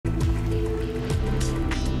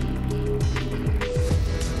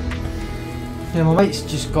Yeah, my mate's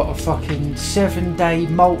just got a fucking 7-day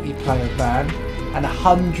multiplayer ban and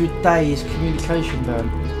 100 days communication ban.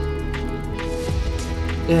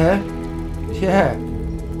 Yeah, yeah.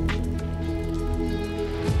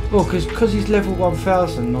 Well, because he's level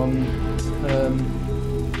 1000 on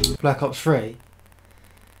Black Ops 3,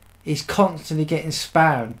 he's constantly getting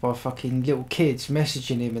spammed by fucking little kids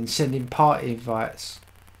messaging him and sending party invites.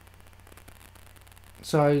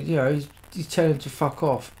 So, you know, he's telling him to fuck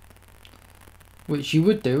off. Which you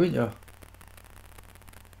would do, wouldn't you?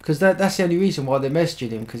 Because that's the only reason why they're messaging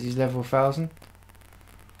him, because he's level 1000.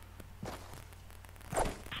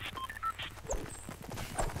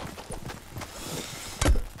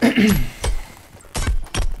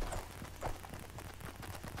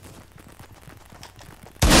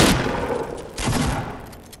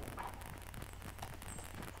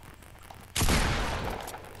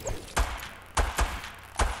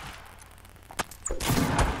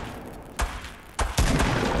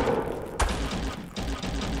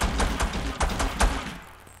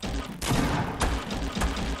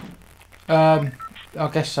 I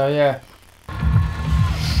guess so, yeah.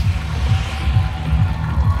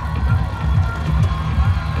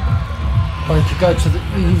 Or you could go to the...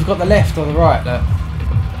 You've got the left or the right there.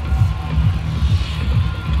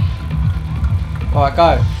 Alright,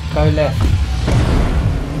 go. Go left.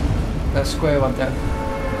 That square one down.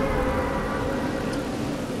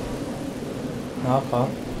 No, I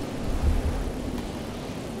can't.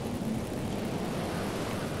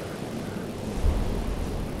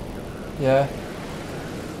 Yeah.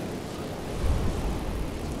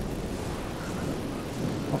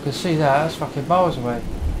 I can see that, that's fucking miles away.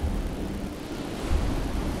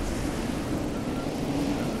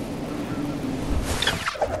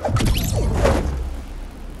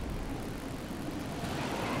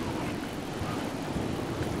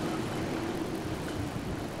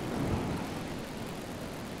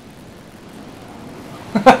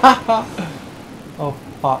 Oh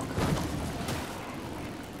fuck.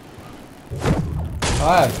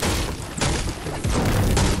 Alright.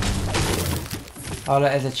 Oh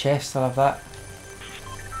look, there's a chest, I'll have that.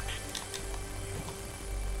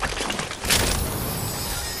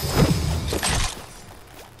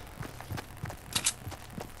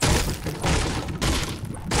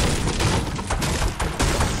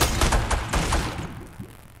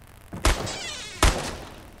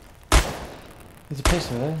 There's a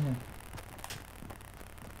pistol there, isn't there?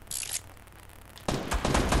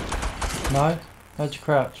 No? How'd you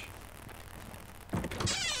crouch?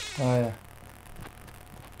 Oh yeah.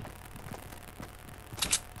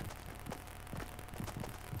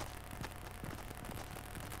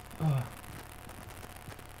 Oh. Yeah,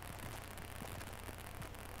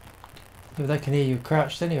 but they can hear you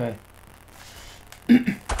crouched anyway.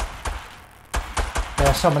 There's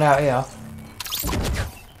someone out here.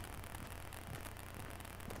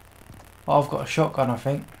 Oh, I've got a shotgun, I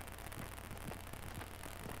think.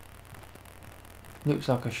 Looks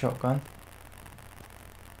like a shotgun.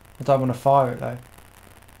 I don't want to fire it though.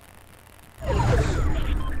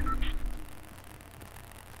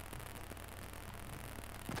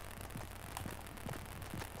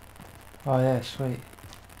 Oh yeah, sweet.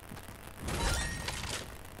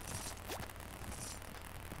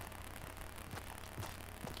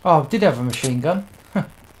 Oh, I did have a machine gun. Because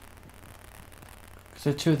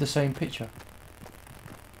they're two of the same picture.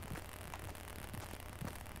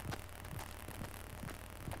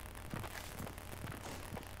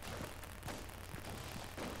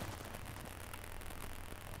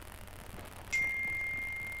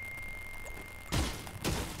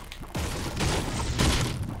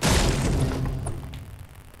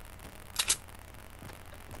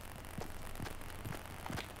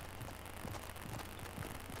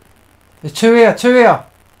 There's two here, two here.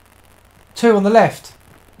 Two on the left.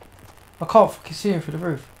 I can't fucking see him through the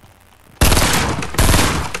roof.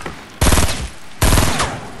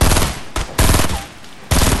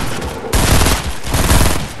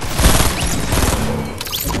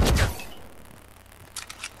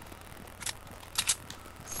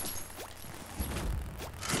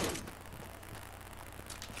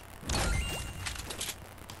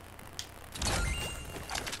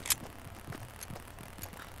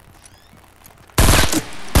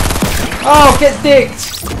 Oh, get dicked!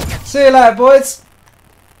 See you later, boys!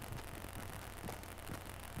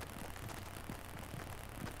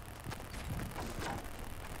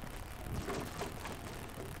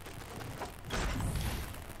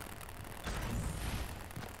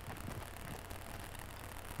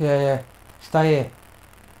 Yeah, stay here.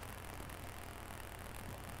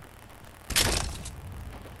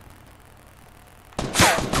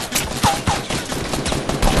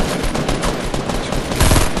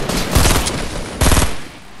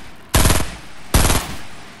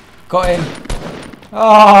 Got him.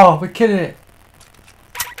 Oh, we're killing it.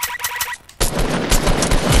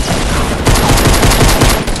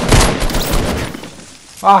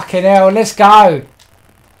 Fucking hell, let's go.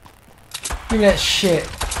 Give me that shit.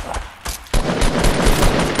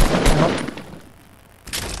 Hang on.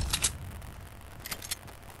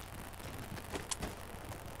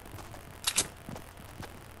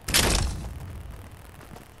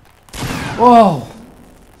 Whoa.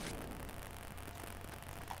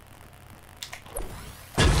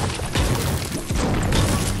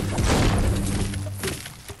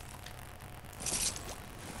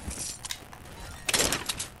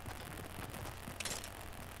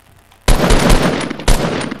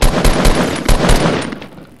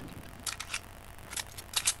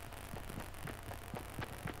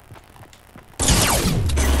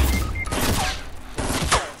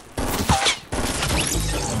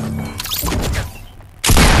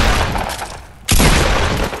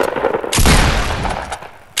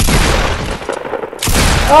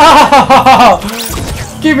 Oh!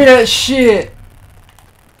 Give me that shit!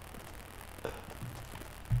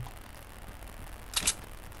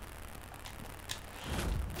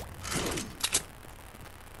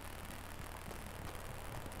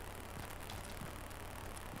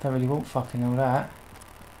 Don't really want fucking all that.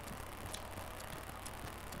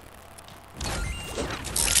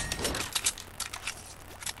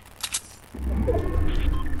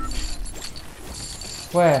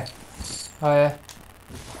 Where? Oh yeah.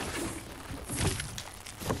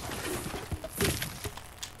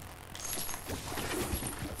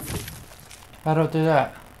 How do I do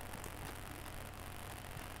that?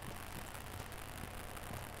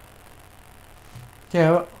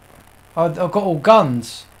 Yeah, I've got all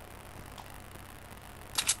guns.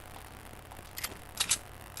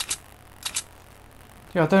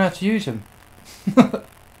 Yeah, I don't have to use them.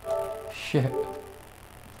 Shit.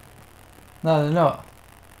 No, they're not.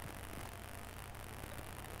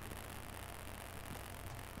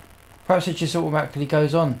 Perhaps it just automatically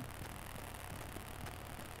goes on.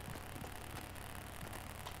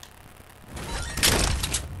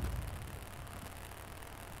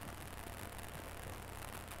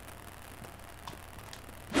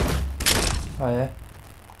 Oh yeah.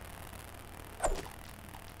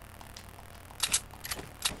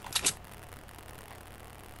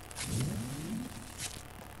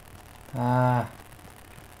 Ah,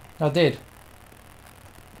 I did.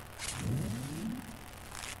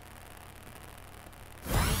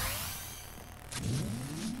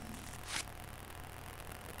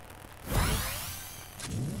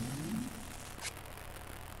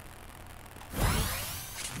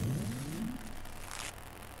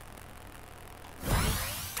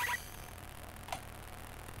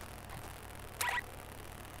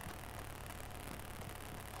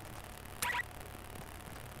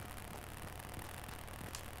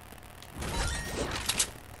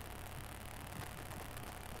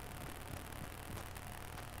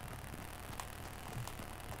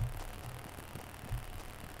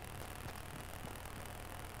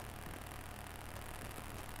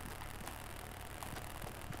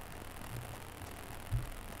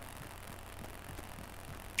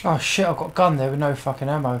 Oh shit, I've got a gun there with no fucking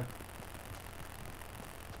ammo.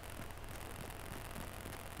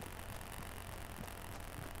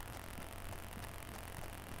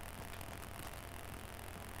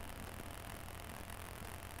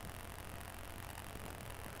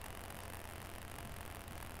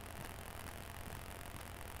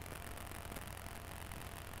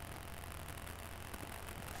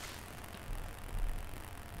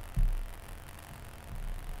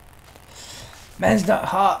 Man's not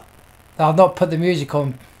hot. I've not put the music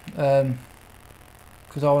on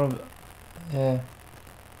because I want to. Yeah.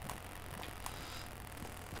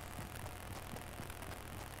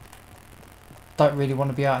 Don't really want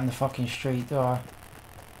to be out in the fucking street, do I?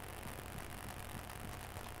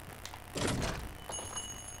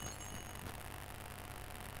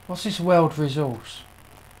 What's this world resource?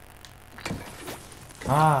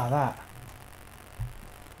 Ah, that.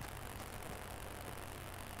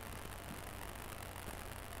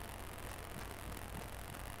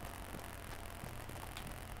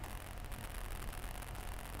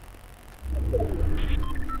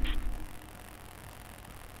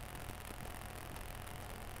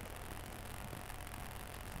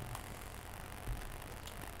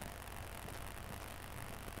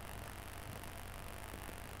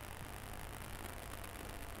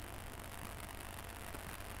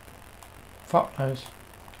 Fuck knows.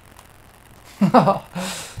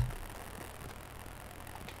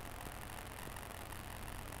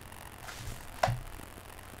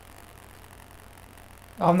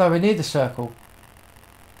 I'm nowhere near the circle.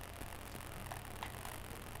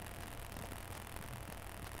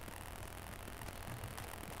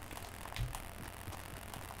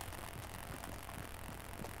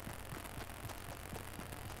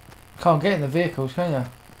 Can't get in the vehicles, can you?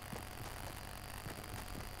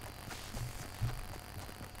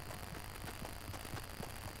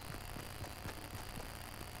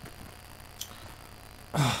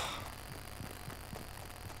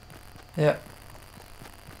 Yeah.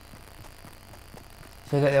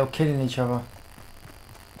 So that they're killing each other.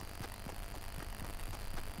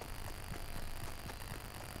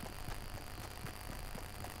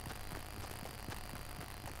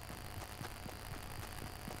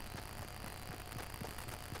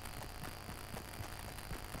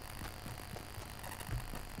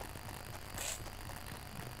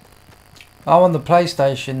 I'm on the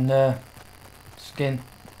PlayStation skin.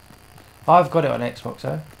 I've got it on Xbox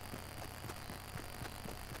though.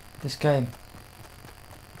 This game.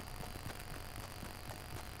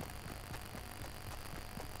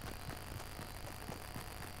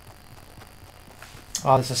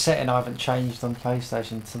 Oh, there's a setting I haven't changed on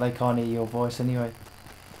PlayStation, so they can't hear your voice anyway.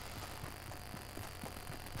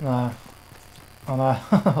 No. Oh no,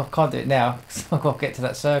 I can't do it now, because I've got to get to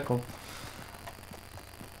that circle.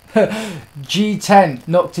 G10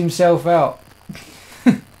 knocked himself out.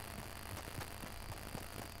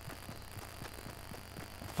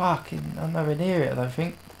 Fucking, I'm nowhere near it, I don't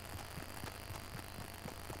think.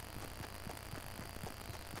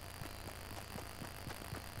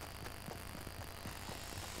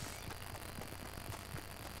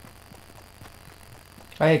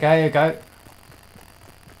 There you go, there you go.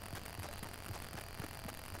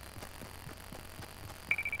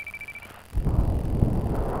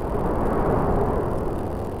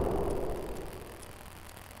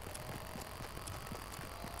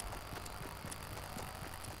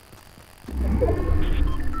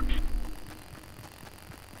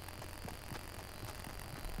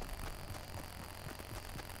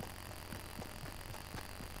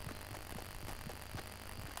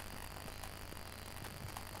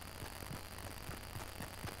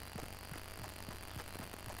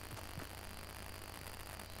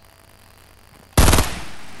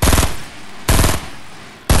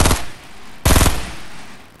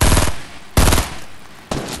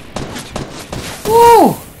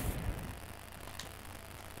 Woo!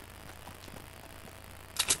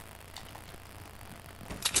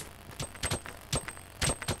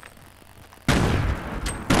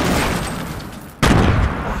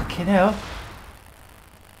 Fucking hell.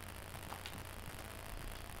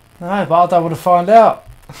 No, but I don't want to find out.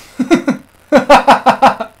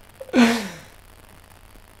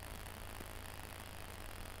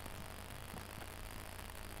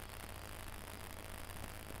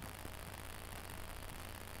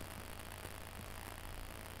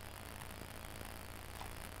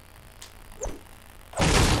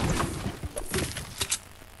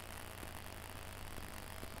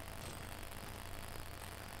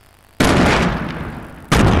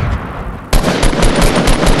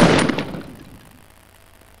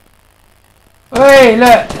 Hey,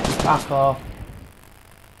 look! Fuck off.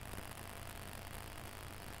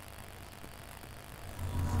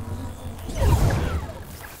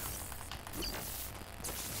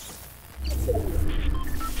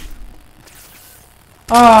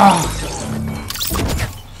 Ah!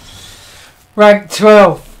 Rank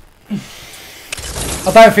 12.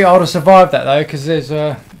 I don't think I would have survived that though, because there's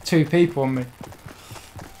 2 people on me.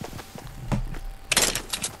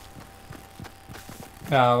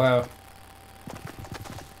 Oh well.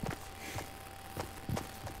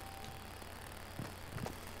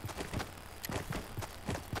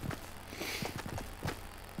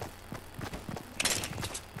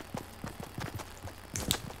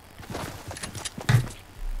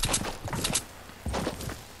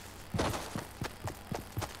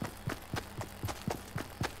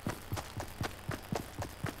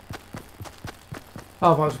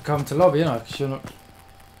 Oh, I might as well come to lobby, you know, because you're not.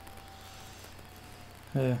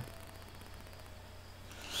 Yeah.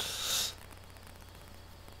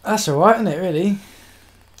 That's alright, isn't it, really?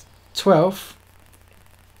 12.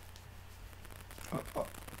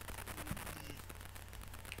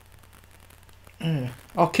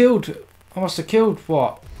 I must have killed,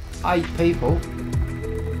 what, 8 people?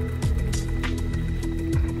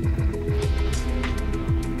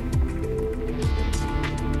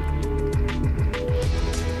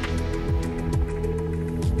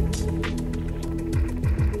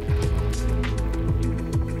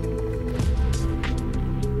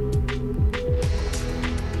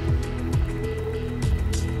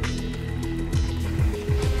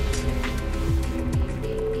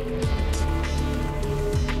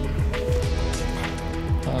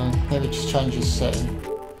 Maybe just change his setting.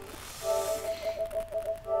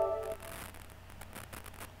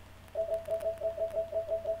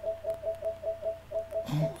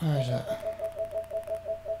 Oh, where is it?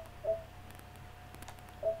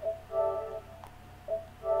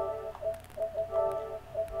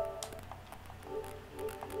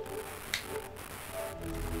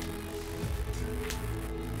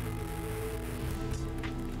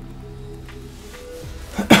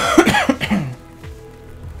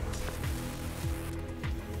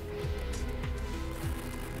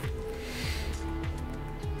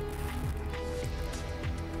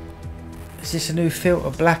 Is this a new filter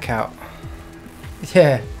blackout?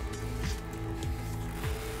 Yeah.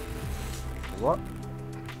 What?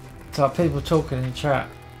 It's like people talking in the chat.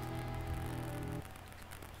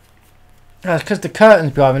 That's because the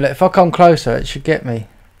curtain's behind me. Look, if I come closer, it should get me.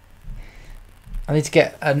 I need to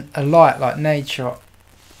get a light like Nade shot.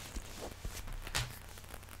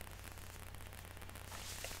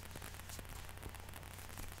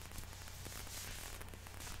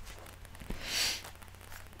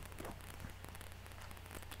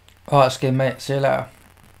 Alright, skin mate. See you later.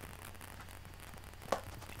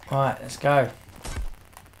 Alright, let's go.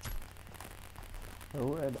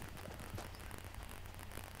 Oh,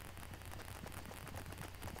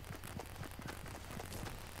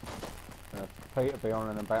 Peter be on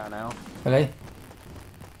in about an hour. Really?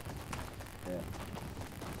 Yeah.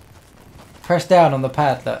 Press down on the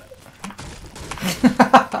pad, look.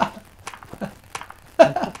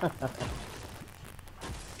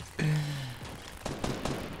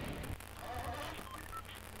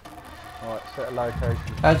 Alright, set a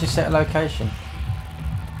location. How'd you set a location?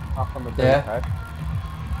 Up on the Yeah. D-pad.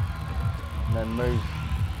 And then move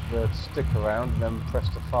the stick around and then press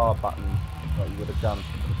the fire button like you would have done.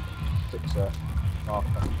 Stick's a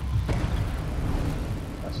marker.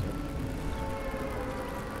 That's it.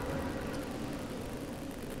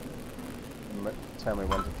 And tell me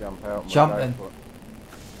when to jump out. Jump then.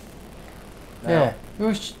 Yeah. You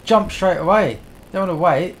always jump straight away. Don't want to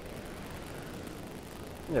wait.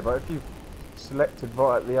 Yeah, but if you selected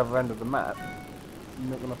right at the other end of the map, you're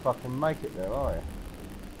not going to fucking make it there, are you?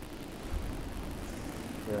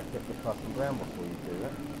 Yeah, hit the fucking ground before you do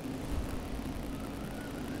that.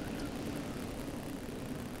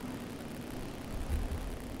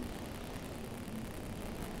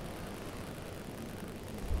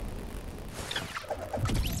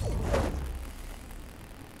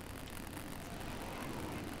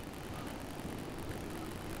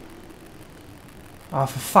 Oh,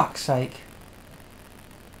 for fuck's sake.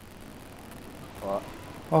 What?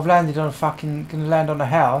 I've landed on a fucking... gonna land on a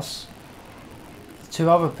house. 2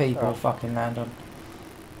 other people fucking land on.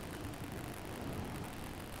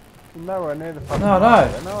 Nowhere near the fucking No, no.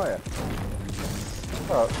 Then, are you?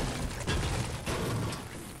 Oh.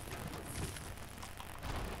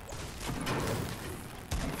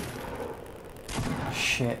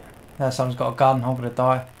 Shit. Now someone's got a gun, I'm gonna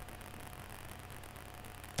die.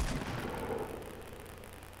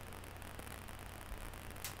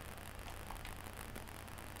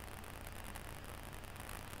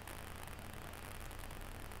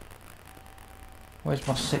 Where's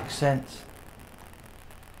my 6th sense?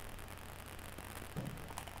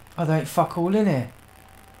 Oh, there ain't fuck all in here.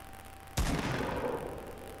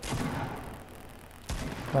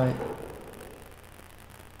 Right.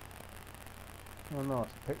 Oh nice,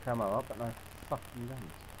 pick ammo up, but no fucking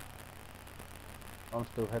guns. I'm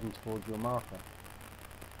still heading towards your marker.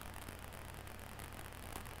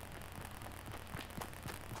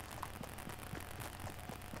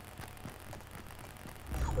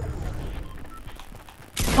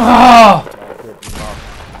 Oh! Oh, good, your marker.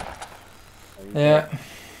 Oh, you Yeah,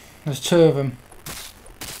 there's 2 of them.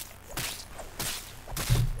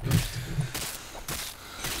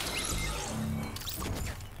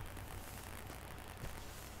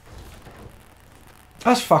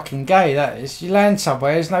 That's fucking gay, that is. You land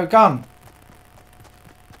somewhere, there's no gun.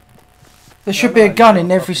 There should be a gun in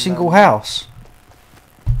every single house.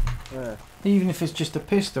 Yeah, Even if it's just a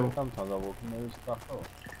pistol. sometimes I walk and move stuff off.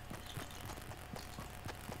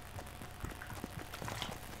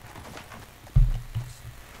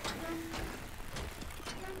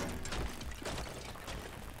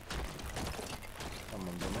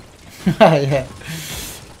 Someone done it. Yeah,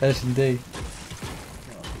 yes indeed.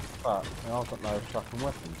 But you know, I've got no fucking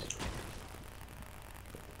weapons.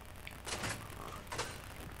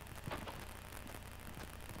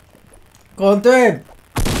 Go on, do him!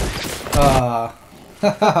 Ah.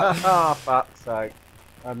 Ah, fuck's sake.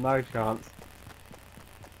 I had no chance.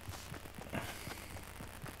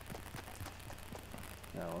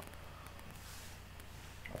 No.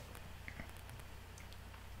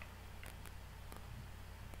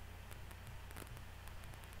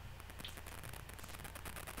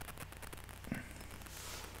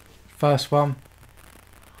 First one.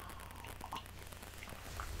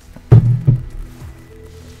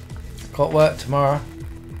 Got work tomorrow.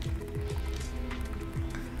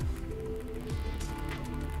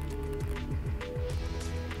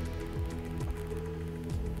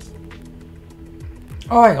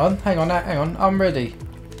 Oh, hang on, I'm ready.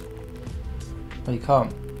 Oh, you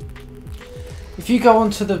can't. If you go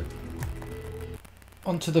onto the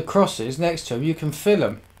crosses next to him, you can fill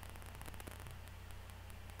them.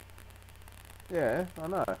 Yeah, I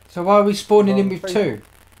know. So why are we spawning in Well, with people- 2?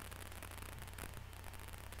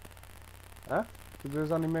 Huh? Because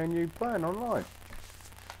there's only me and you playing online.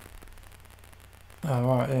 Oh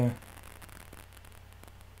right, yeah.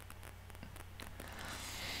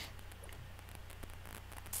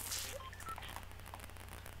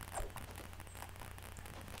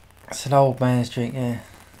 It's an old man's drink, yeah.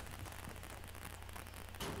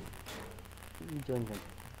 What are you drinking?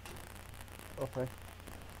 Coffee.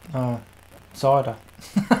 Oh, cider.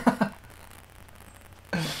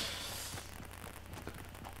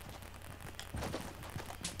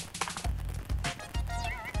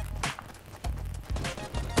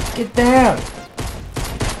 Get down!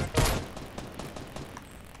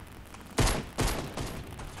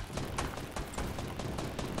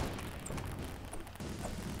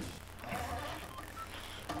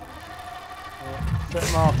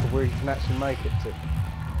 Set marker where you can actually make it to.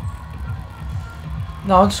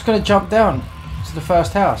 No, I'm just gonna jump down to the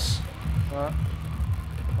first house. Alright.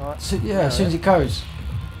 Alright. So, yeah, as soon as it goes.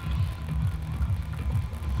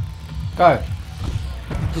 Go.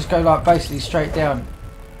 Just go like basically straight down.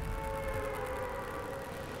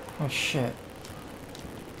 Oh shit.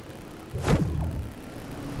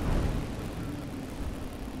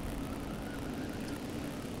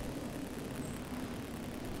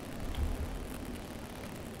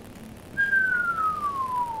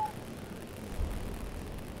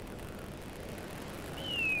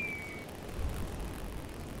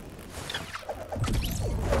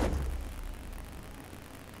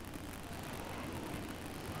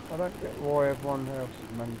 I don't get why everyone else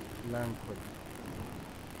is land quick.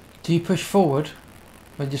 Do you push forward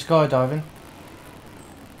when you're skydiving?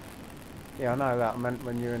 Yeah, I know that. I meant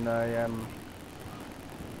when you're in a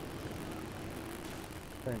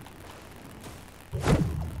thing.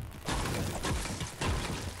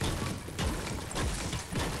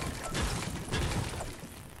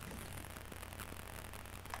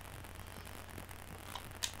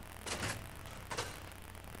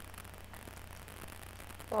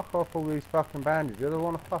 Fuck off all these fucking bandits. You don't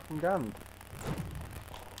want a fucking gun.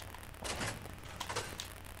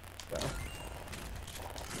 So.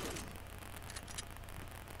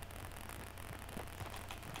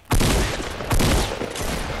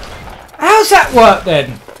 How's that work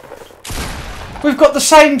then? We've got the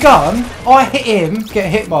same gun. I hit him, get a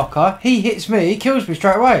hit marker. He hits me, he kills me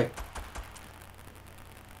straight away.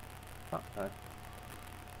 Uh-oh.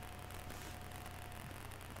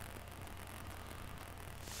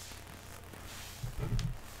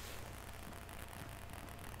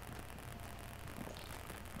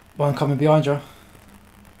 One coming behind you.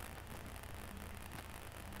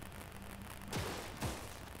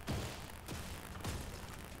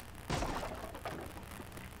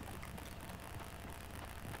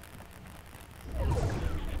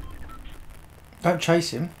 Don't chase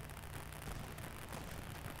him.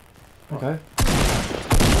 Okay.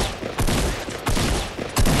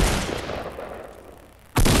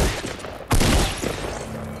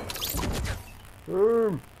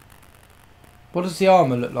 Boom! What does the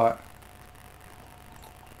armour look like?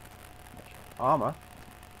 Armour?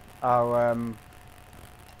 Oh,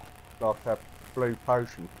 like a blue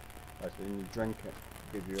potion. Basically, when you drink it,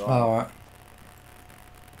 give you armour. Oh, right.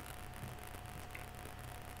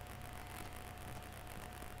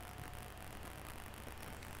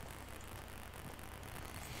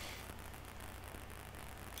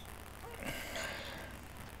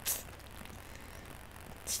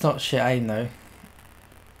 It's not shit aim though.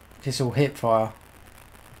 It's all hip fire.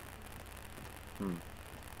 Hmm.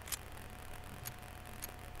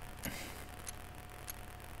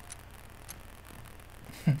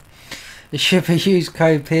 It should be use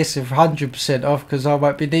code Pearson for 100% off because I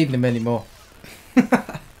won't be needing them anymore.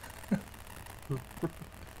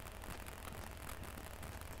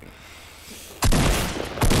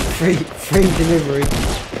 free delivery.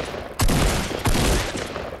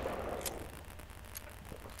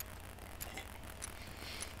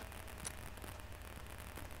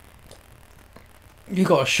 You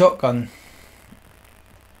got a shotgun.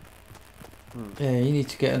 Yeah, you need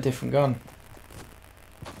to get a different gun.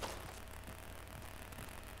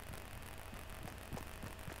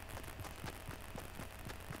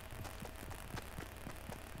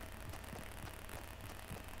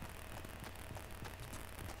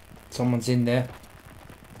 Someone's in there.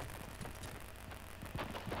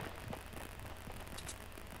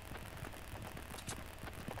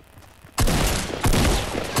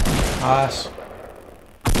 Nice.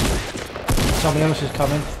 Someone else is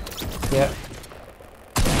coming. Yep.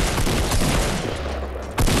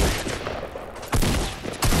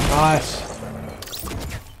 Nice.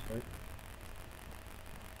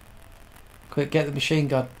 Quick, get the machine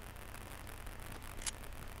gun.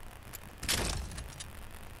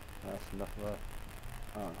 That's enough of that.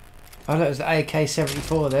 Oh. Oh look, there's the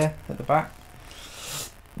AK-74 there at the back.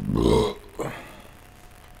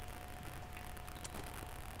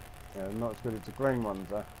 Yeah, not as good as the green ones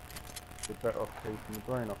though. You're better off keeping the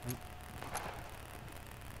green, I think.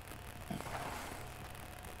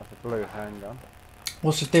 That's a blue handgun.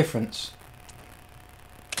 What's the difference?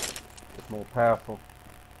 It's more powerful.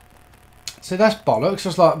 So that's bollocks.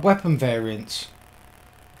 It's like weapon variants.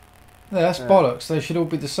 Yeah, that's bollocks. They should all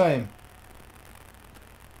be the same.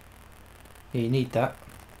 Yeah, you need that.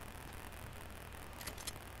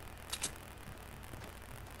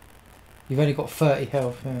 You've only got 30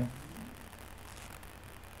 health, yeah.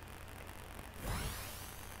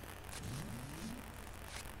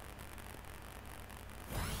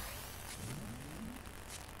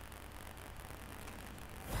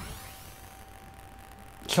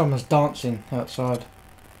 Someone's dancing outside.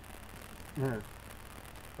 Yeah.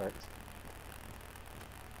 Right.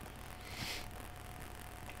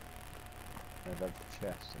 They've had the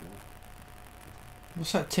chest, you know.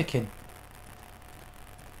 What's that ticking?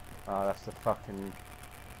 Ah, that's the fucking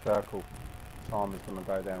circle. Timer's gonna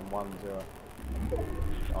go down 1-0.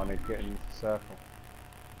 I need to get in the circle.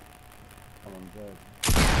 Come on, bird.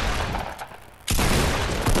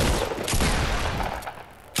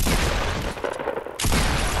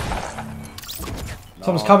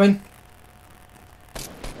 Someone's coming.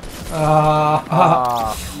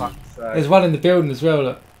 Ah, fuck's sake. There's one in the building as well,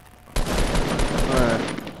 look.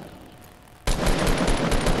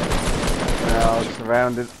 Now I'm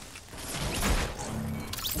surrounded.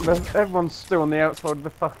 Everyone's still on the outside of the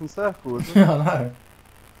fucking circle, isn't it? I know.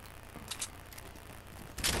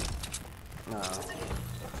 No.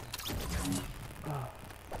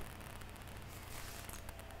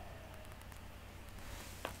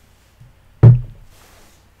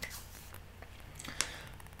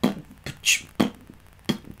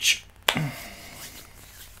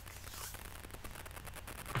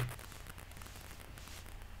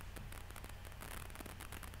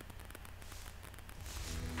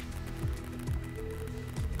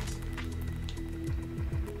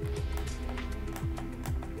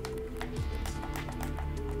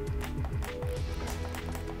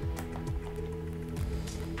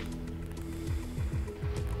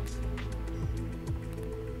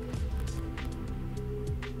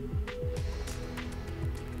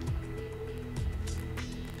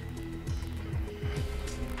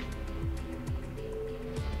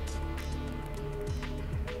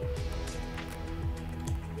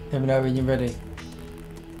 Let me know when you're ready.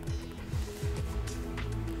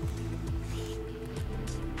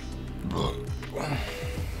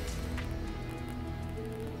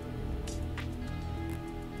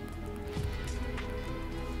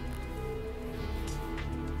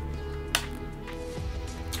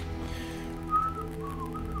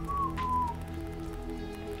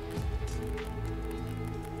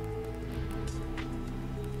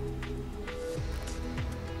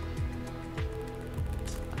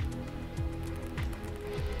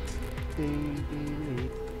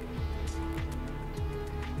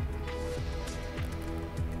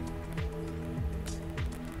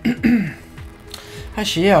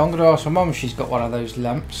 Actually, yeah, I'm going to ask my mum if she's got one of those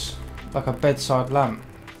lamps. Like a bedside lamp.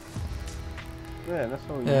 Yeah, that's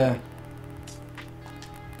all you Yeah. need.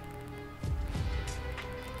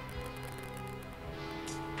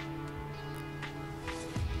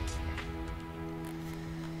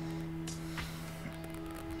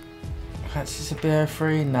 Fancy a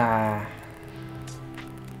BO3? Nah.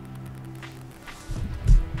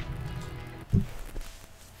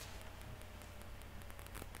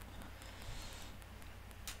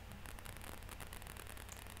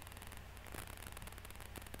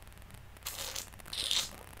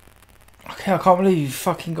 Okay, I can't believe you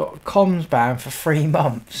fucking got a comms ban for 3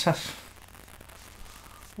 months. That's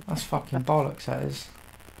fucking bollocks, that is.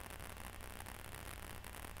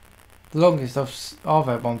 The longest I've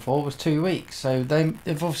had one for was 2 weeks, so they've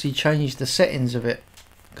obviously changed the settings of it.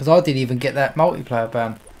 Because I didn't even get that multiplayer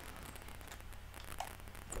ban.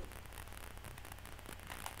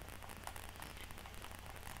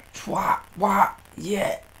 What?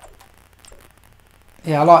 Yeah.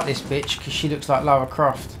 Yeah, I like this bitch because she looks like Lara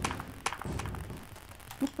Croft.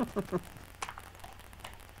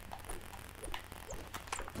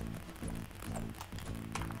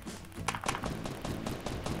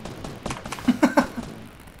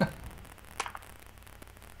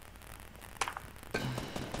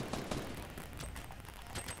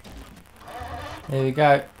 There we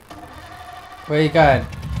go. Where are you going?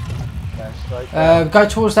 Down straight down. Go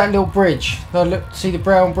towards that little bridge. Look, see the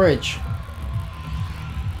brown bridge?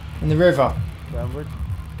 In the river. Downward.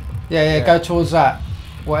 Yeah, Yeah. go towards that.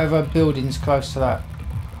 Whatever building's close to that.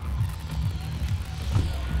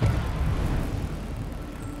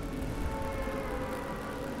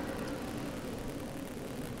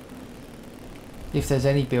 If there's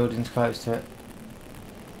any buildings close to it.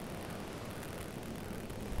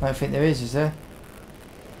 I don't think there is there?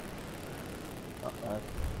 Uh-oh.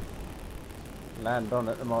 Land on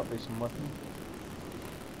it, there might be some weapons.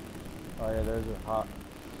 Oh yeah, there's a hut.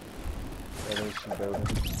 Yeah, there's some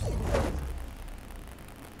buildings.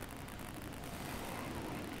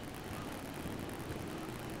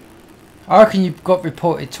 I reckon you've got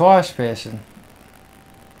reported twice, Pearson.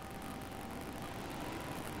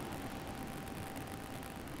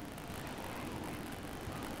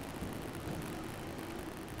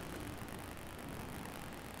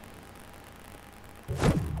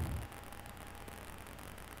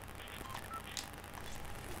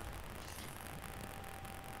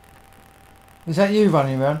 Is that you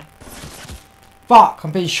running around? Fuck,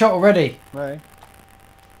 I'm being shot already. No.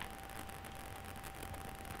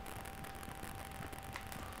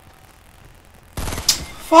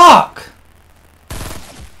 Fuck!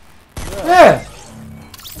 Yeah.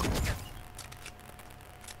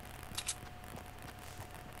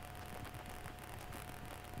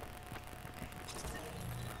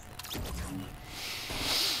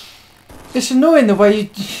 It's annoying the way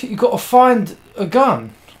you got to find a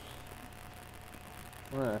gun.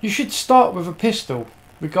 Where? You should start with a pistol,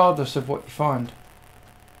 regardless of what you find.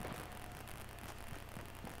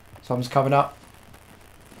 Someone's coming up.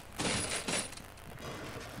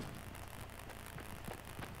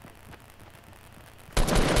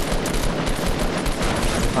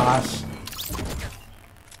 Nice.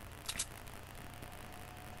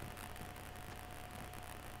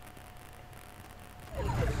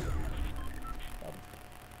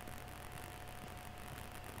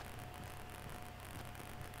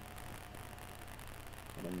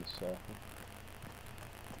 I'm in the circle.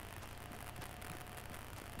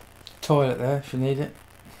 Toilet there if you need it.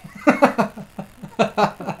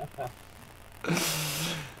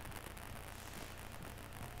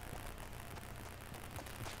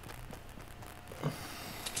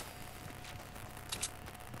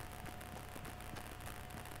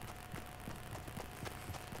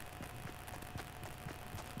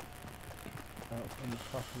 Out in the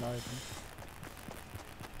fucking open.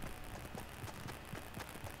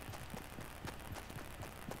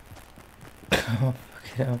 Oh,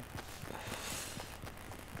 fucking hell.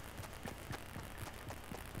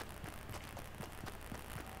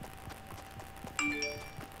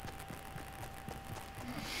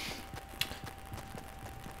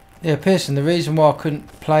 Yeah, Pearson, the reason why I couldn't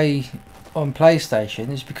play on PlayStation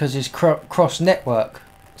is because it's cross-network.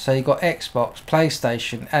 So you got Xbox,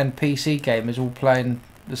 PlayStation and PC gamers all playing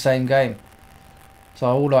the same game. So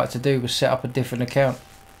all I had to do was set up a different account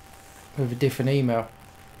with a different email.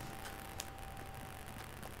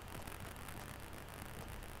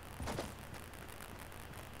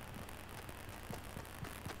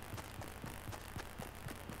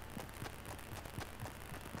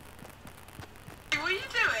 What are you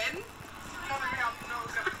doing?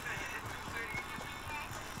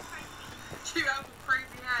 You have a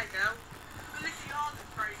crazy hair, girl. Well, if you are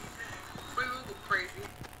crazy too. We all look crazy.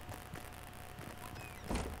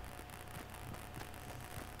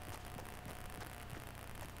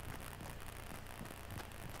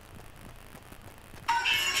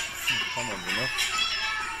 Someone's enough.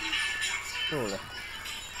 Surely.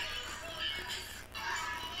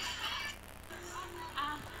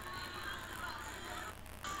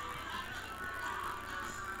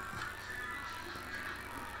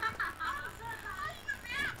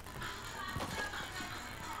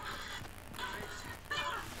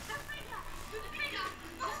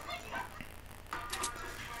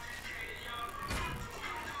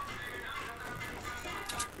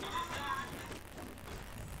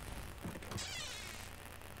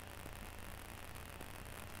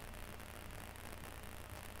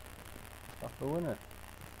 Fuck a winner.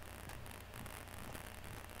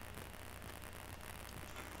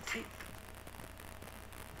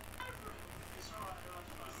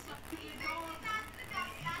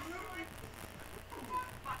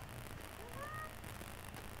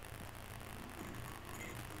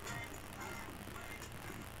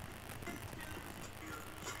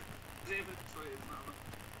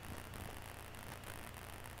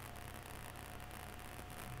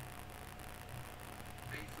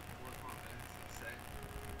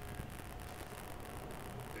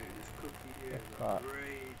 Right.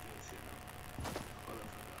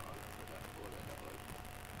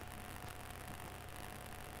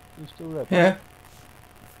 You still there? Yeah.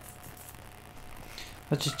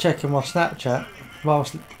 I was just checking my Snapchat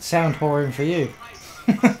whilst sound whoring for you.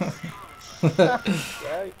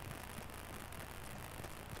 Yay.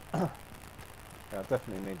 Yeah, I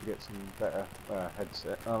definitely need to get some better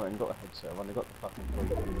headset. I haven't got a headset. I've only got the fucking three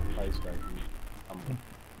from the PlayStation.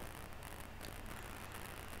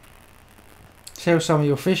 Sell some of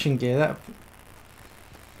your fishing gear. That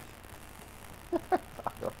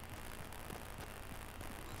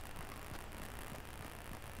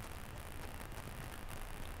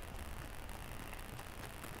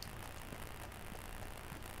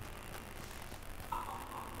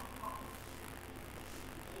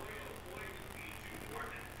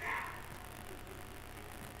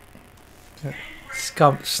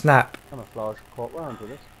scump snap. Camouflage quite well into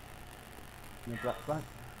this. In the black.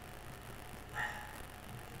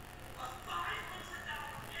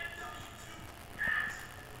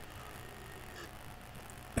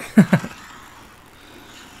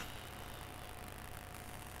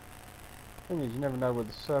 Thing is, you never know where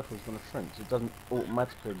the circle's going to shrink, so it doesn't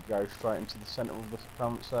automatically go straight into the centre of the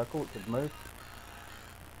current circle. It could move.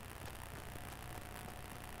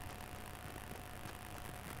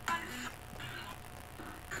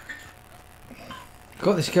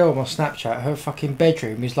 Got this girl on my Snapchat. Her fucking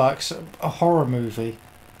bedroom is like a horror movie.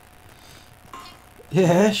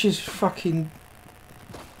 Yeah, she's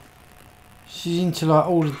into like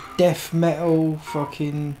all the death metal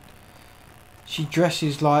fucking. She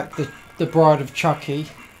dresses like the bride of Chucky.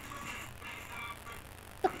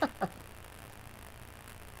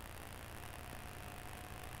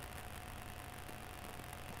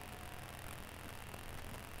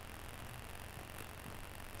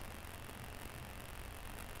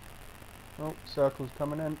 Oh, circle's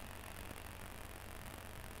coming in.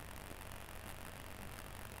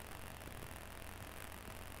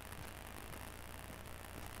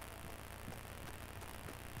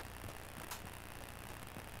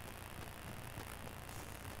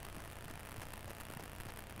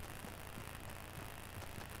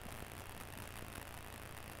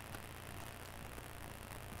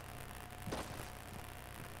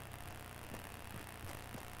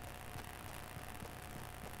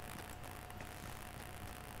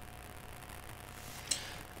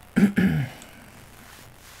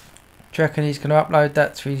 Do you reckon he's going to upload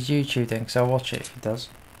that to his YouTube then? Because I'll watch it if he does.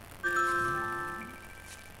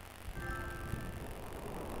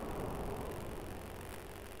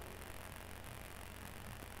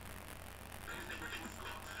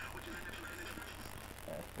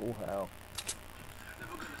 Yeah, full hell.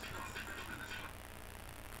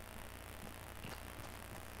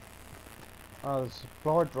 Oh, there's a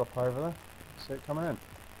supply drop over there. See it coming in.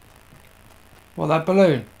 What, that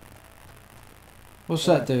balloon? What's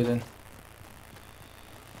Yeah. that do then?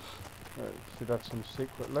 It should have some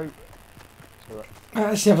secret loot. So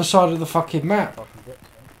That's the other side of the fucking if map. I can get some.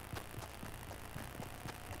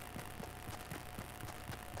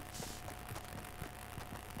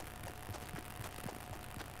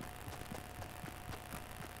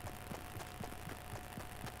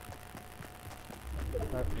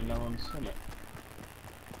 Hopefully no one's seen it.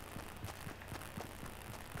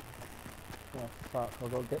 Oh fuck,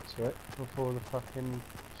 I've got to get to it before the fucking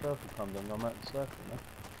circle comes in. I'm at the circle now.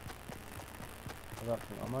 I don't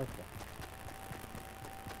think I'm okay.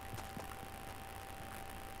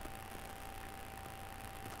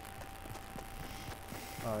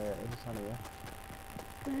 Oh yeah, it's honey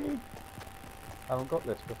here. I haven't got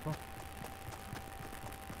this before.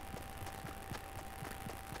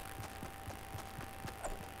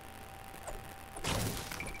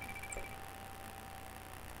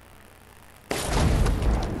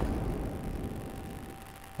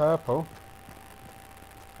 Purple.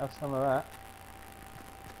 Have some of that.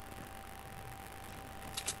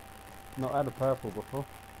 Not had a purple before.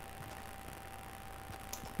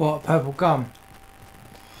 What, purple gum?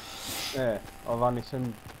 Yeah, I've only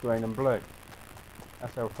seen green and blue.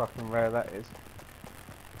 That's how fucking rare that is.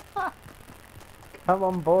 Come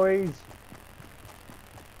on, boys.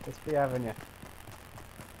 Let's be having you.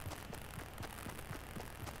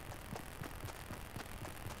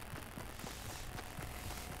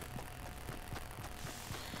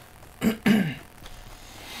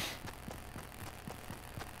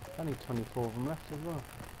 Only 24 of them left as well.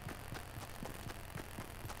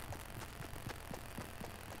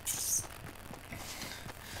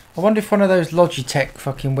 I wonder if one of those Logitech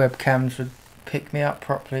fucking webcams would pick me up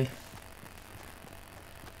properly.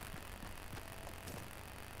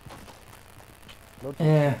 Logic.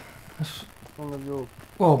 Yeah. What's wrong with your...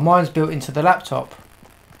 Well, mine's built into the laptop.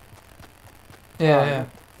 Yeah, Oh, yeah.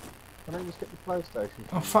 Why don't you just get the PlayStation?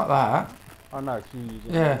 Oh, fuck that. I know, 'cause you use it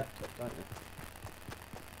on Yeah. your laptop, don't you?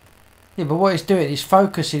 Yeah, but what he's doing, he's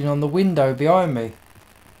focusing on the window behind me.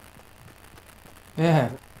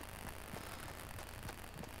 Yeah.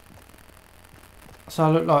 So I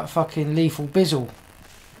look like fucking Lethal Bizzle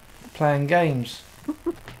playing games.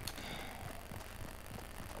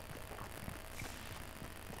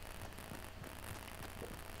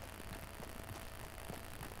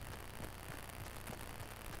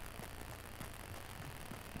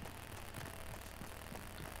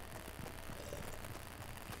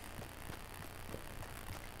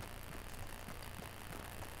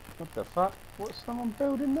 What the fuck? What's someone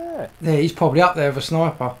building there? Yeah, he's probably up there with a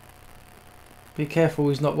sniper. Be careful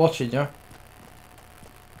he's not watching you.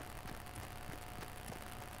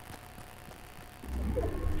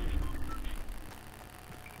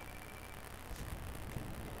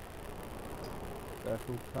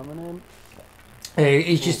 Circle coming in. Yeah,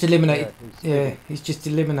 he's just eliminated. Yeah, Yeah, he's just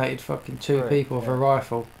eliminated fucking two Right, people with a yeah.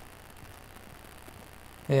 rifle.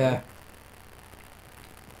 Yeah.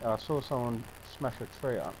 I saw someone smash a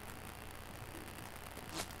tree up.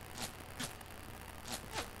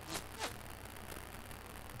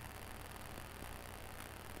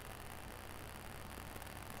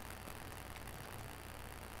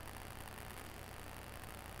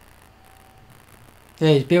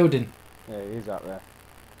 Yeah, he's building. Yeah, he is up there.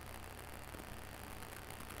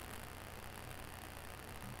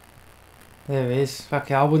 There he is.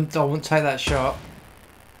 Okay, I wouldn't take that shot.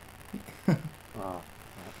 Oh,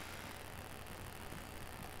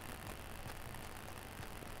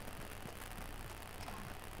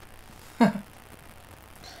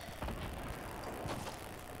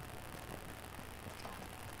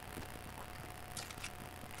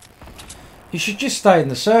 You should just stay in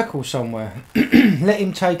the circle somewhere. Let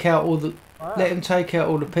him take out all the. wow. Let him take out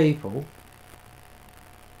all the people.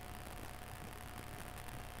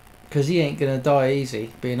 Because he ain't gonna die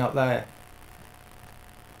easy being up there.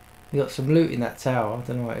 You got some loot in that tower. I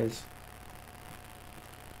don't know what it is.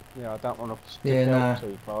 Yeah, I don't want to stick Yeah, out nah.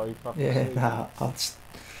 too far. You fucking Yeah, see nah.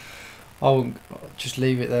 I won't. I'll just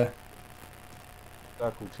leave it there.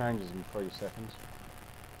 Circle changes in 3 seconds.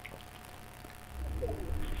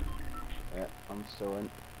 Yeah, I'm still in.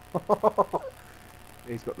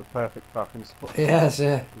 He's got the perfect fucking spot. Yes,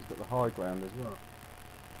 yeah. He's got the high ground as well.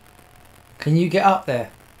 Can you get up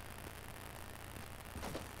there?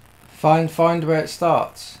 Find where it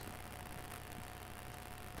starts.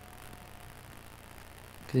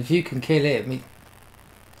 Because if you can kill it,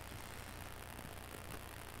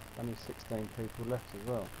 Only 16 people left as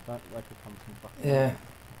well. They could come from fucking. yeah.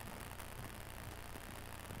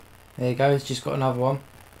 There you go. He's just got another one.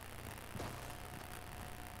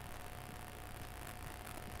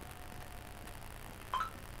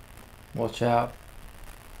 Watch out.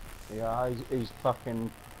 Yeah, he's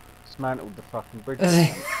fucking dismantled the fucking bridge. Has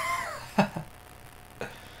he?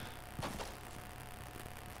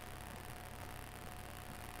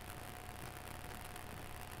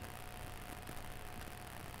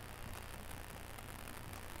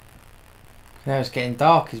 Now it's getting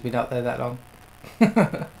dark. He's been up there that long.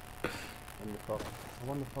 I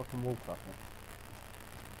wonder if I can walk up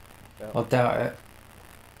there. I doubt it.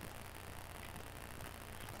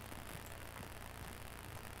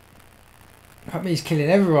 That means he's killing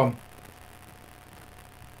everyone.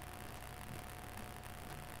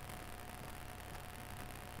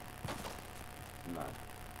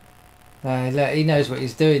 No. Look, he knows what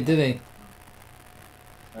he's doing, doesn't he?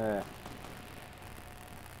 Yeah.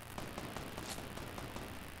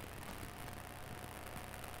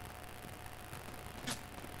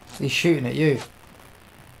 He's shooting at you.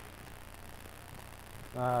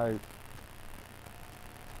 No.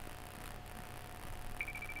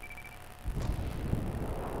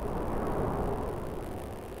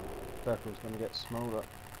 Circle's gonna get smaller.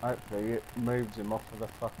 Hopefully it moves him off of the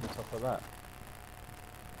fucking top of that.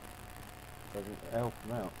 Doesn't help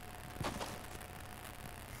him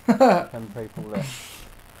out. 10 people left.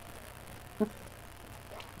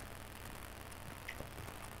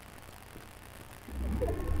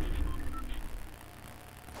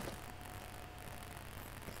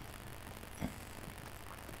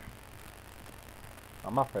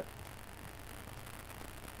 I'm up it.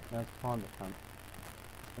 Now to find the cunt.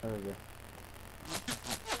 There we go.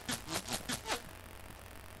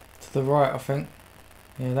 To the right, I think.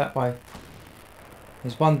 Yeah, that way.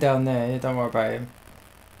 There's one down there. Yeah, don't worry about him.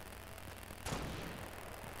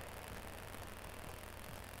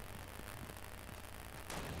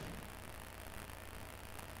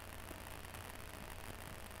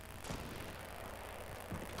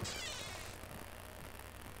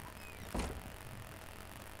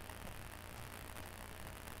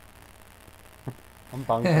 I'm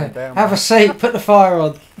bunkering down. Have a seat. Put the fire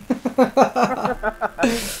on.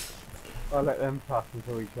 I'll let them pass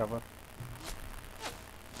into each other.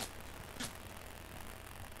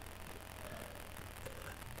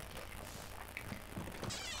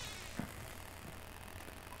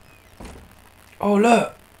 Oh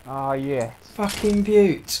look, Ah, yes. fucking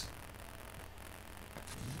beaut.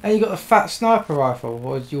 And you got the fat sniper rifle,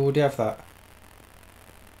 or did you already have that?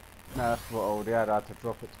 No, that's what I already had. I had to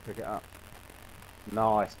drop it to pick it up.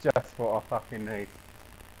 Nice, just what I fucking need.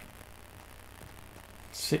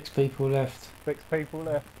 6 people left. 6 people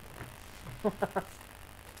left.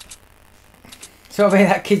 So I mean,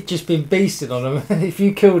 that kid just been beasting on him. If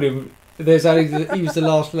you killed him, there's only he was the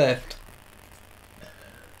last left.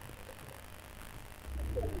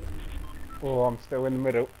 Oh, I'm still in the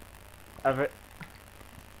middle. Have it.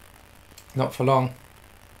 Not for long.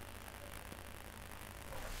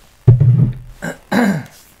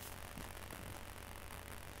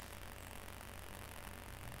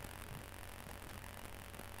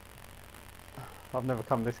 I've never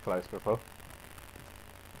come this close before.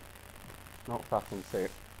 Not fucking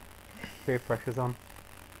sick. Peer pressure's on.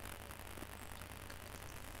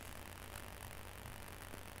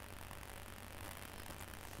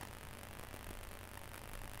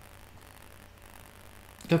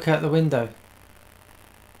 Look out the window.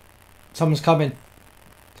 Someone's coming.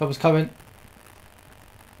 Someone's coming.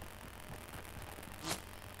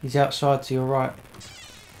 He's outside to your right.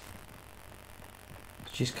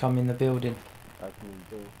 She's come in the building. Opening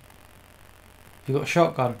the door. You got a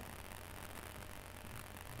shotgun?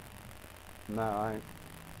 No, I ain't.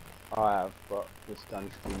 I have, but this gun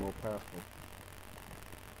should be more powerful.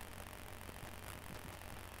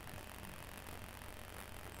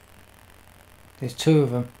 There's 2 of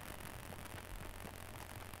them.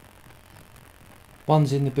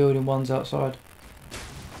 One's in the building, one's outside.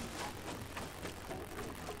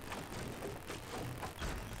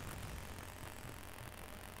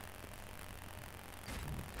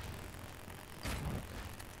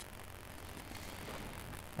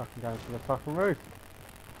 Fucking going for the fucking roof.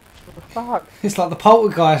 What the fuck? It's like the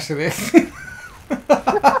poltergeist of it.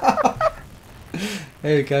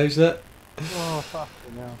 There he goes, look. Oh,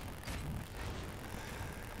 fucking hell.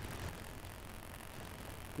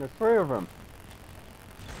 There's 3 of them.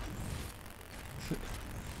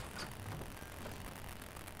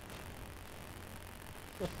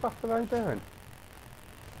 What the fuck are they doing?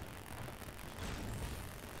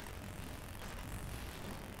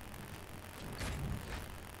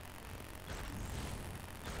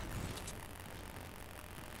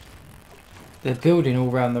 They're building all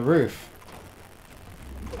round the roof.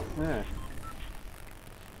 Yeah.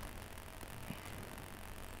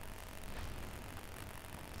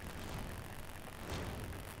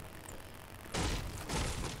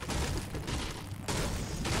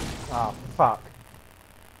 Ah, fuck.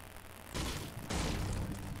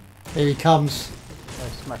 Here he comes. They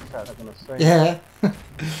smashed out, they're gonna see. Yeah.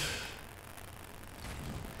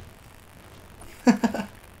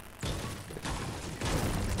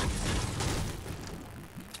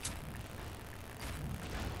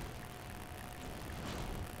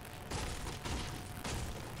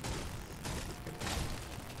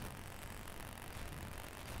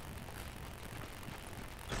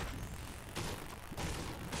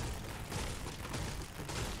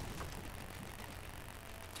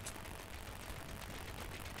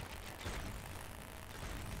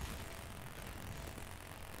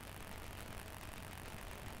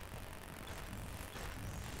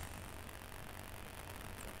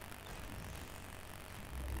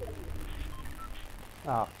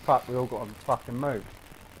 Ah, fuck, we all got to fucking move.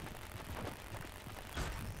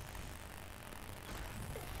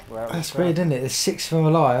 Well, That's weird, isn't it? There's 6 of them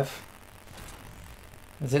alive.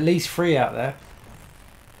 There's at least 3 out there.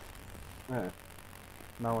 Yeah.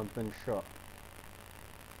 No one's been shot.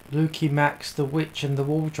 Lukey, Max, the Witch and the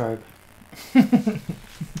Wardrobe.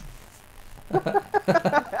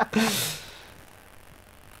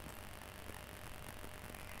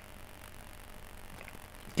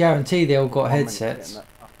 Guarantee they all got One minute to get in headsets. that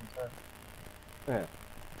fucking turret. Yeah.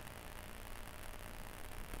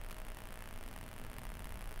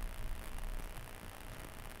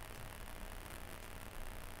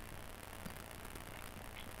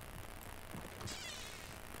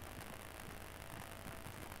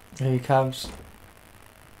 Here he comes.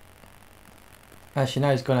 Actually,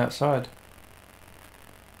 no, he's gone outside.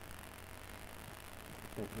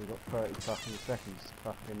 I think we've got 30 fucking seconds to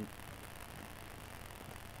fucking...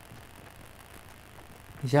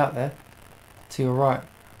 He's out there. To your right.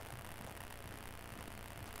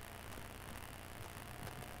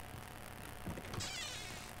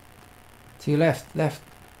 To your left, left.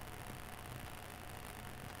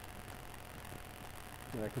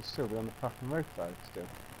 could still be on the fucking roof though, still.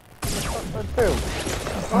 What the fuck, Bill?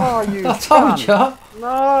 Oh, you I told cunt. you.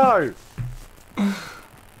 No!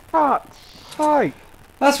 Fuck's sake!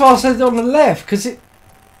 That's why I said on the left, because it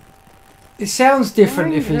sounds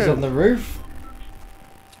different if he's Angel. on the roof.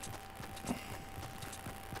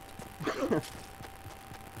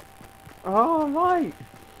 Oh, mate!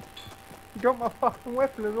 You got my fucking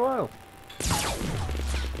weapon as well. I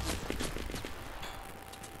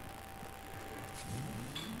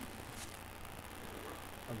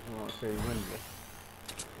just want to see you win this.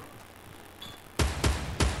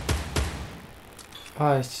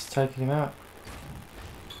 Oh, he's just taking him out.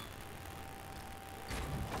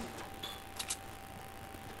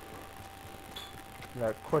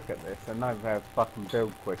 They're quick at this. They know how to fucking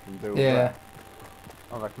build quick and do all Yeah. that.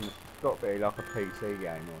 I reckon it's got to be like a PC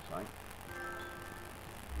game or something.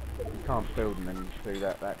 You can't build and then do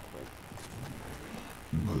that quick.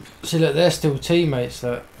 See, look, they're still teammates.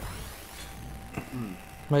 That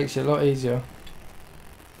makes it a lot easier.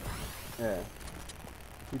 Yeah.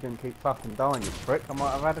 If you didn't keep fucking dying, you prick, I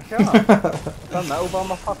might have had a chance. Done that all by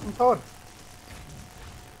my fucking pod.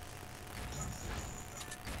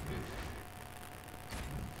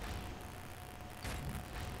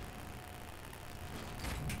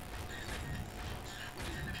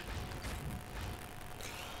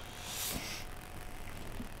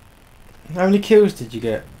 How many kills did you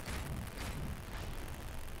get?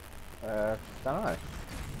 Don't know.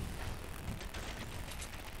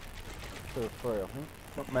 2 or 3, I think.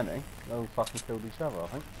 Not many. They all fucking killed each other, I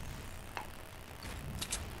think.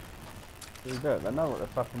 They do it. They know what they're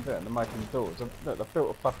fucking doing. They're making doors. Look, they've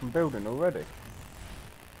built a fucking building already.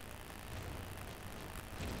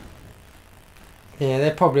 Yeah,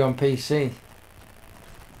 they're probably on PC.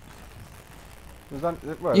 Well,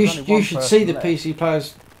 You, there's only you one should see the person left. PC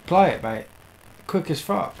players play it, mate. Quick as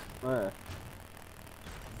fuck. Yeah.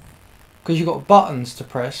 Because you've got buttons to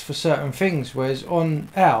press for certain things, whereas on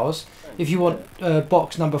ours, if you want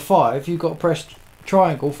box number 5, you've got to press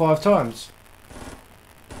triangle 5 times.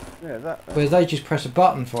 Yeah, that. Whereas they just press a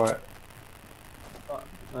button for it.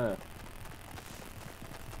 Yeah.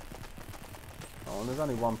 Oh, and there's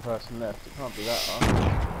only one person left. It can't be that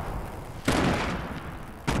hard.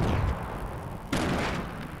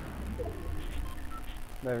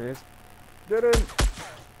 There he is. Didn't.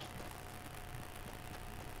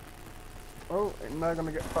 Oh, he's now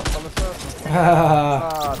gonna get fucked by the circle.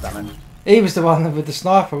 Ah, damn it. He was the one with the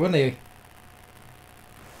sniper, wasn't he?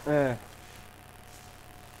 Yeah.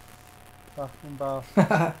 Fucking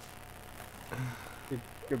bastard.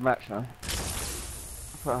 Good match now.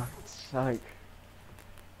 Fuck's sake.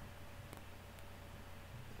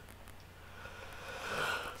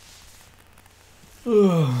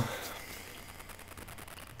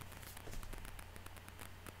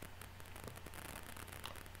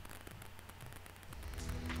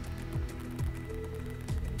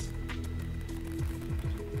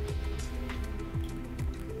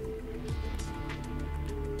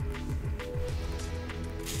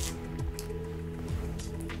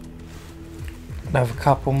 Have a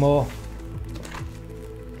couple more.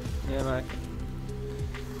 Yeah, mate.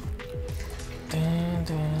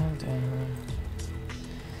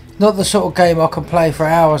 Not the sort of game I can play for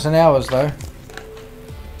hours and hours though.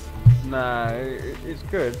 No, it's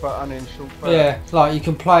good, but only in short bursts. Yeah, like you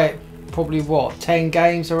can play it probably what, 10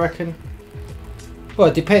 games I reckon? Well,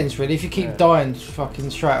 it depends really. If you keep dying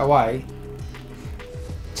fucking straight away,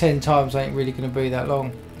 10 times ain't really going to be that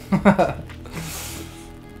long.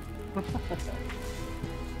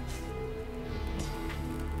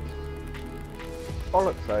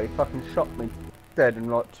 Bollocks though, he fucking shot me dead in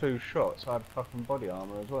like 2 shots. I had fucking body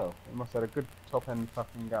armour as well. He must have had a good top end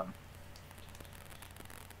fucking gun.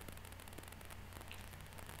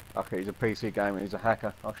 Okay, he's a PC gamer, he's a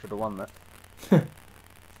hacker. I should have won that.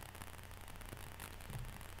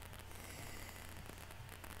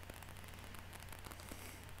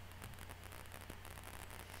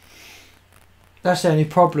 That's the only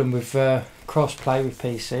problem with cross-play with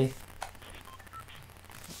PC.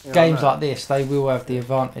 Yeah, Games like this, they will have the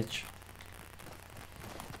advantage.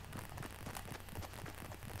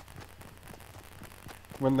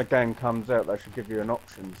 When the game comes out, they should give you an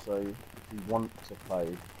option. So if you want to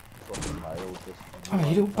play cross-play or just... Oh, you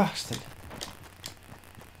little bastard.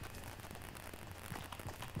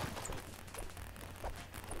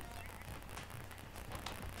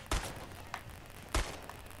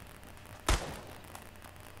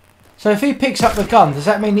 So if he picks up the gun, does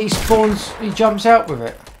that mean he jumps out with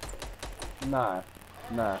it? No,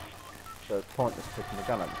 no. So it's pointless picking the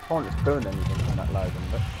gun up. It's pointless doing anything on that loading,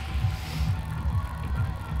 but...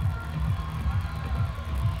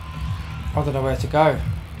 I don't know where to go.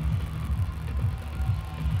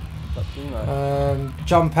 Up to you, mate.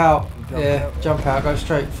 Jump out. Jump Yeah, out. jump out. Go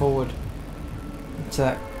straight forward to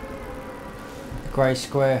that grey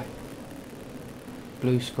square,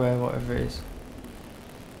 blue square, whatever it is.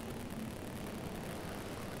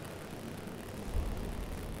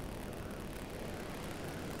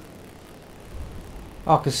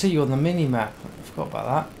 Oh, I can see you on the mini map. I forgot about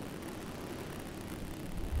that.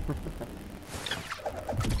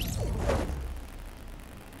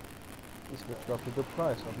 This looks like a good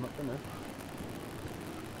place. I've not been here.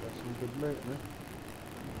 Got some good loot in it.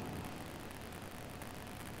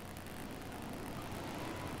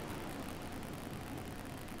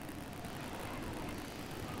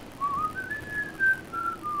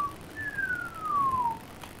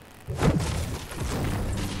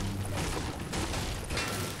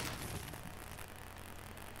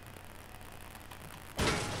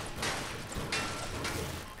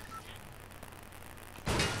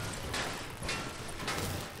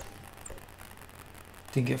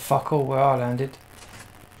 Didn't get fuck all where I landed.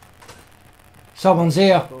 Someone's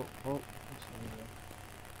here. Oh, oh.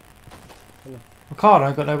 I can't. I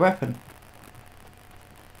ain't got no weapon.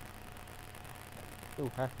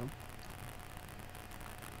 Still hack 'em.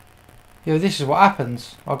 Yeah, this is what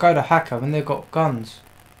happens. I go to hack them and they've got guns.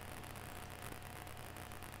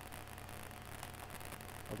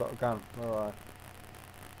 I've got a gun. Alright.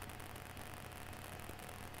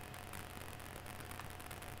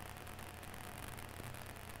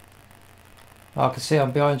 Oh, I can see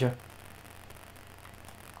I'm behind you.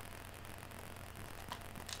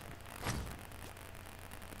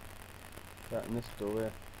 That in this door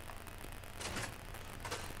here.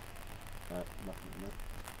 Right, nothing in there.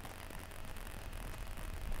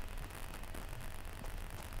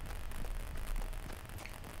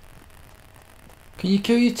 Can you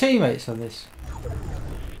kill your teammates on this?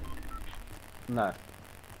 No.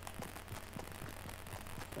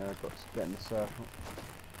 Yeah, I've got to get in the circle.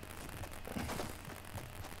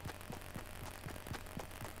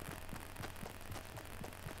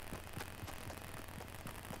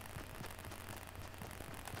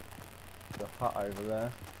 The hut over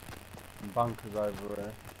there. And bunkers over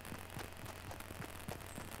there.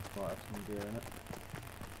 Might have some gear in it.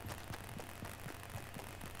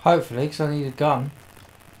 Hopefully, because I need a gun.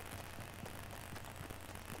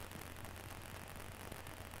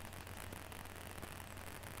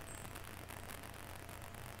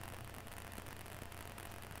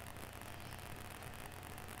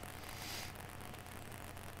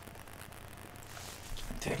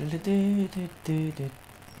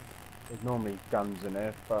 There's normally guns in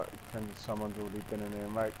here, but it depends if someone's already been in here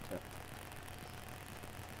and raped it.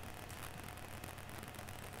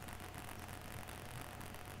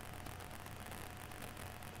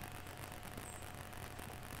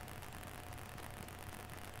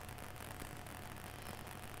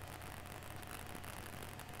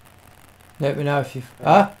 Let me know if you've...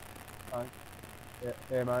 Yeah. Huh? Yeah,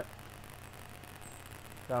 here mate.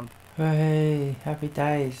 Done. Hey, happy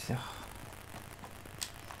days. Ugh.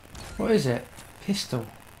 What is it? Pistol.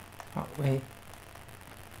 Fuck me.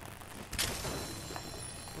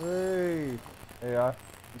 Whee! Here you are.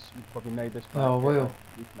 You probably need this back. Oh, I will.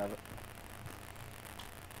 You can have it.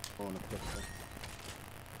 Or on a pistol.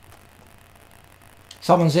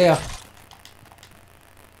 Someone's here.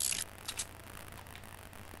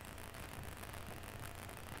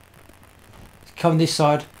 Come this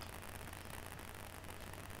side.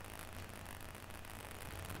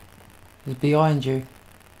 He's behind you.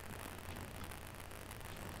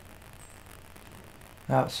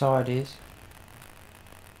 Outside he is.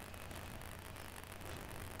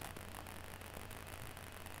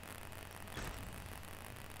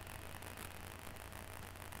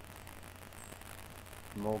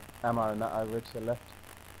 More ammo and that over to the left.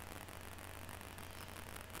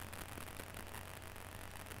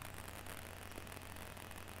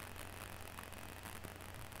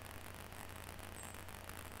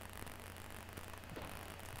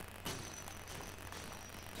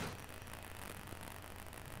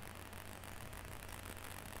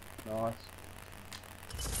 Nice.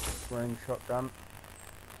 Green shotgun.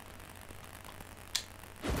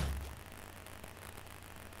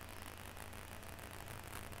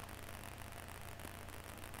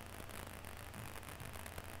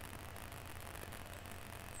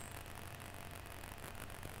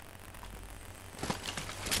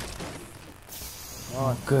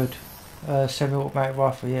 Nice. Good. Semi-automatic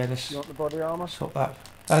rifle, yeah, let's You want the body armour? swap that.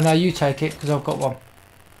 No, you take it, because I've got one.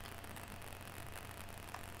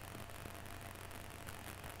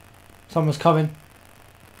 Someone's coming.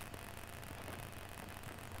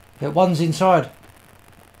 Yeah, one's inside.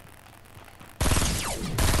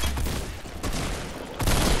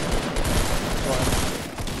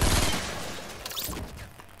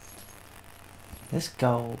 Let's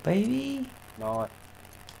go, baby. Nice.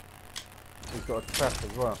 He's got a trap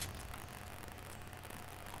as well.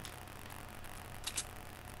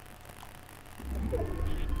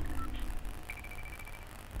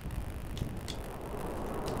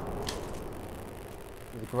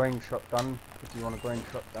 There's a grain shotgun, if you want a grain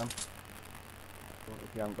shotgun.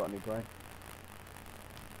 If you haven't got any grain.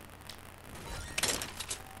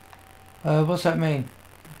 What's that mean?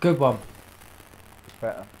 Good one. It's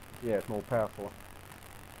better. Yeah, it's more powerful.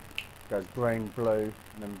 Goes green, blue,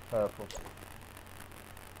 and then purple.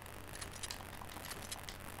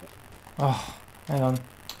 Oh, hang on.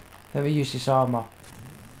 Let me use this armour.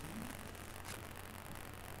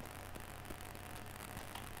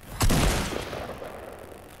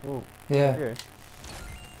 Ooh, Yeah. yeah.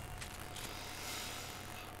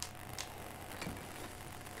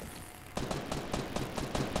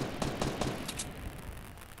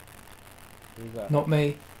 Who's that? Not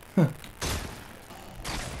me. He's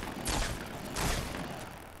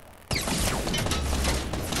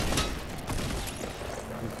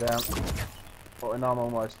down. Oh, and I'm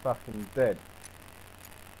almost fucking dead.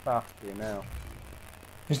 Fuck you now.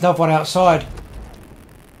 There's another one outside.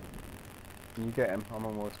 Can you get him? I'm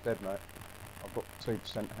almost dead, mate. I've got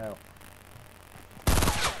 2% health.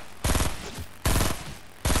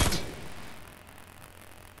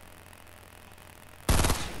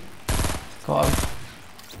 Got him.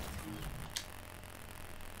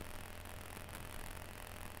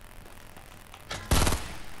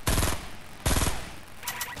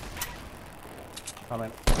 Come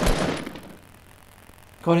in.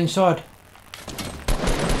 Got inside.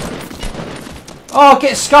 Oh,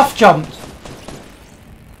 get scuff jumped.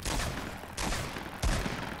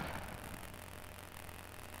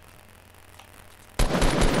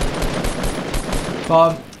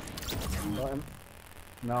 Got him. Got him?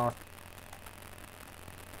 No.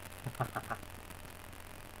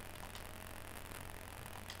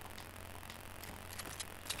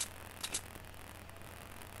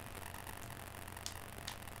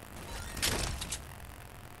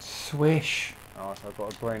 Swish. Oh, so I've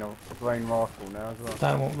got a grain rifle now as well.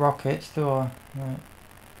 Don't want rockets, do I? Right.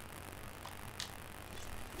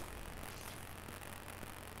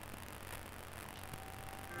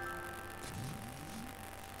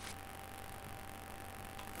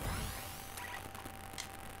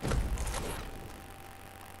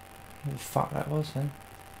 Who the fuck that was then?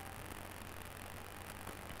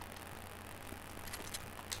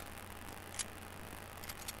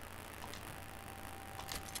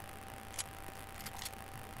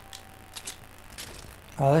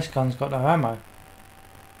 Oh, this gun's got no ammo.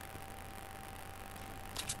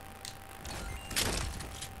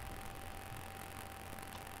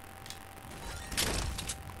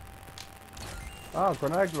 Oh,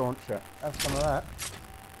 grenade launcher. Have some of that.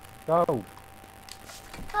 Gold.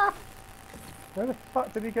 Ah. Where the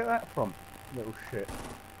fuck did he get that from? Little shit.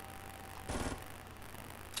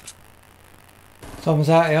 Someone's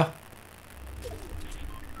out here.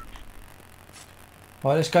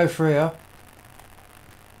 Right, let's go through here.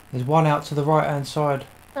 There's one out to the right hand side.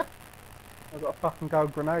 I've got a fucking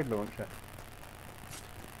gold grenade launcher.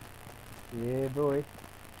 Yeah, boy.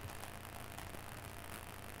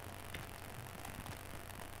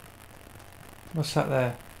 What's that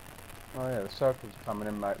there? Oh yeah, the circle's coming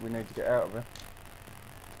in, mate. We need to get out of here.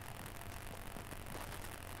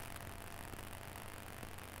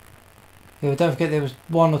 Yeah, but don't forget there was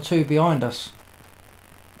one or two behind us.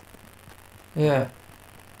 Yeah.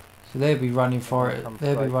 So they'll be running for it.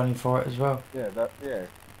 They'll be running for it as well. Yeah, yeah,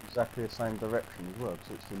 exactly the same direction as well,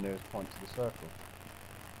 because it's the nearest point to the circle.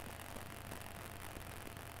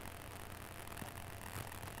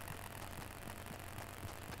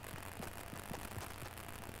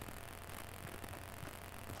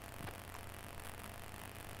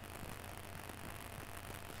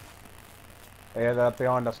 Yeah, they're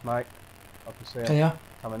behind us, mate. I can see them Can ya?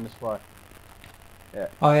 coming this way. Yeah.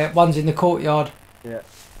 Oh yeah, one's in the courtyard. Yeah.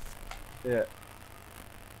 Yeah.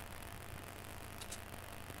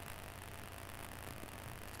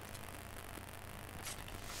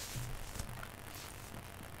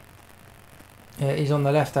 Yeah, he's on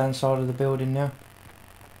the left hand side of the building now.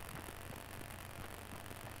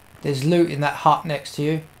 There's loot in that hut next to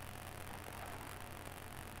you.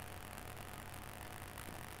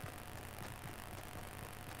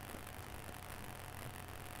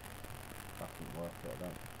 Fucking work it, I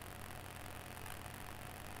don't.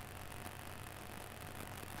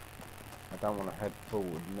 I don't want to head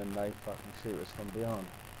forward and then they fucking shoot us from behind.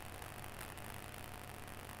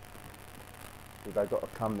 They've got to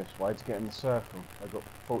come this way to get in the circle. They've got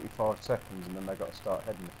 45 seconds and then they've got to start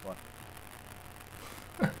heading this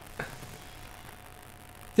way.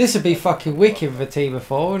 This would be fucking wicked with a team of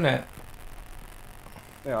 4, wouldn't it?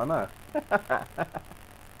 Yeah, I know.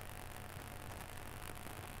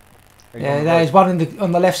 Yeah, there's one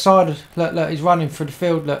on the left side. Look, he's running through the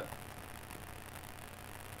field. Look,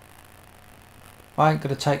 I ain't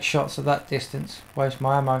gonna take shots at that distance. Waste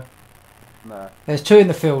my ammo. No. There's 2 in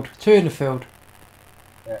the field. 2 in the field.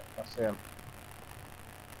 Yeah, I see him.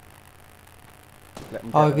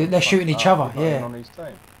 Oh, they're shooting each other. Yeah. On his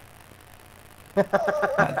team.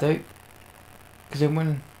 That do. Because then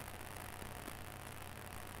when.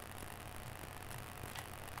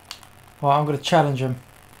 Right, I'm gonna challenge them.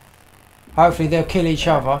 Hopefully they'll kill each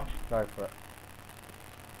other. Go for it.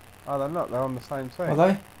 Oh, they're not. They're on the same team. Are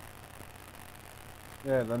they?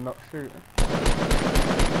 Yeah, they're not shooting.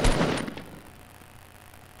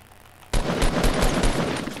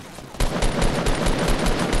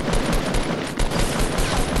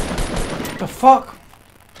 The fuck?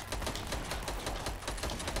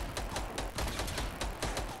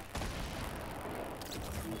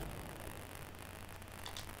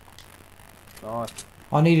 Nice.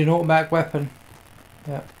 I need an automatic weapon.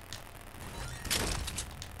 Yeah.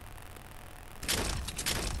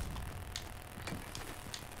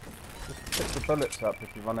 Just pick the bullets up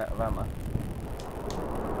if you run out of ammo.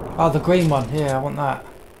 Oh, the green one. Yeah, I want that.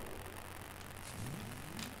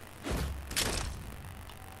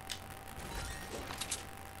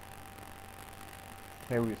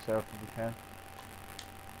 Heal yourself if you can.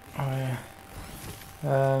 Oh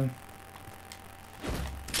yeah.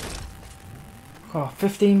 Oh,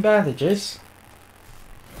 15 bandages.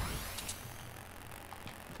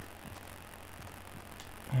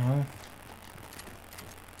 Yeah.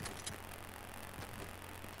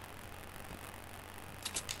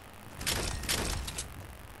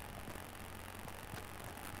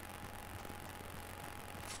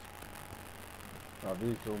 I've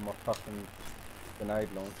used all my fucking grenade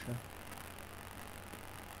launcher.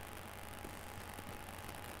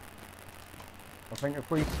 I think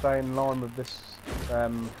if we stay in line with this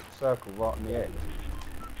circle right on the edge,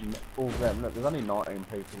 and all of them, look, there's only 19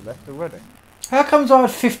 people left already. How comes I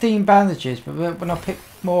had 15 bandages, but when I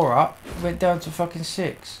picked more up, it went down to fucking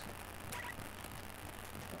 6?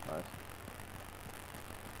 Nice.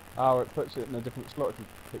 Oh, it puts it in a different slot if you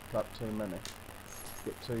picked up too many.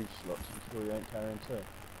 Get 2 slots, I'm sure you ain't carrying 2.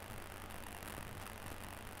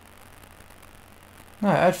 No,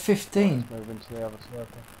 I had 15. Let's move into the other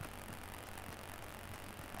circle.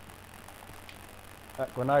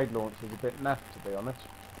 That grenade launcher is a bit naff, to be honest.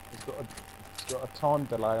 It's got a time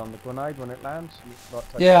delay on the grenade when it lands. Like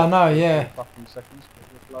Yeah, I know, yeah. Fucking seconds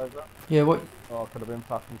before it blows up. Yeah, what? Oh, I could have been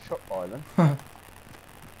fucking shot by them.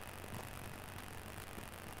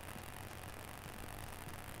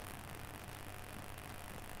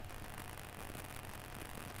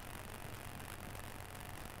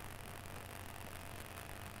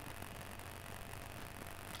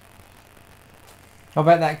 I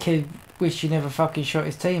bet that kid wished he never fucking shot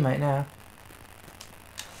his teammate now.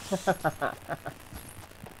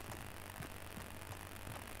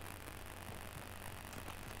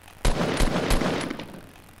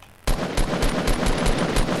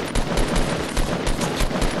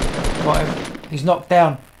 Right, he's knocked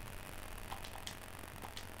down.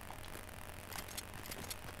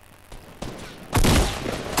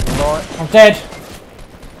 Right. I'm dead.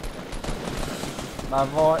 No,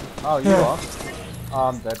 right. Oh, you Yeah. are? Oh,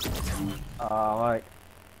 I'm dead. Oh, mate.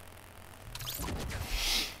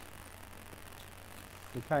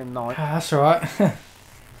 Became night. Ah, that's alright.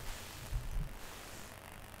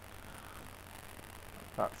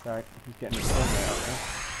 Fuck's sake. He's getting his teammate out there.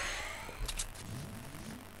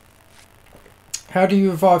 How do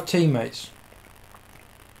you revive teammates?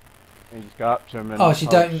 You just go up to him and Oh, so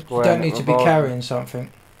you square don't and need it to be revives carrying something.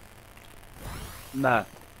 him. Nah.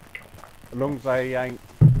 As long as they ain't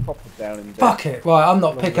proper down in death. Fuck it. Right, I'm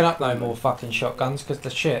not Long picking as up no it's more fucking shotguns because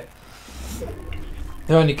they're shit.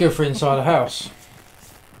 They're only good for inside a house.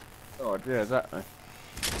 Oh, yeah, exactly.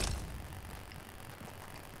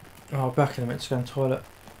 Oh, back in a minute to go to the toilet.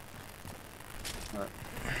 Right.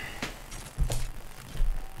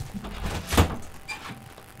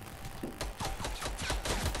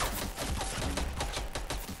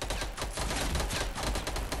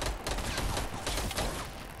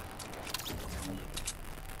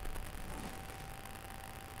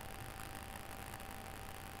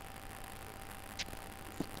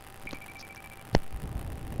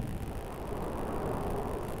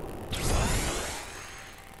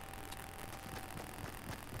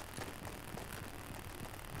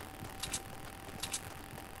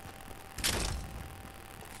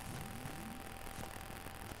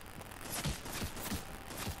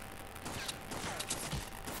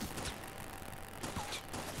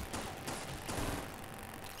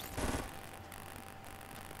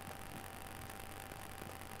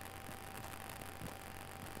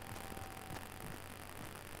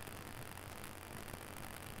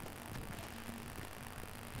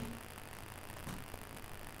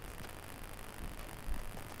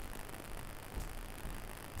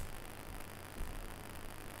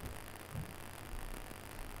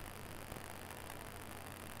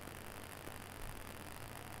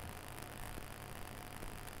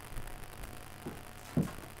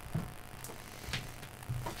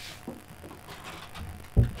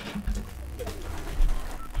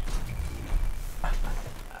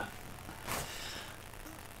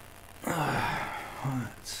 Right,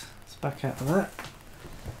 let's back out of that.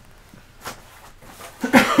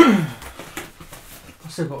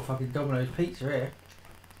 I've still got fucking Domino's pizza here.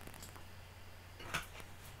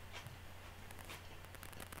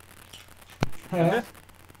 Yeah.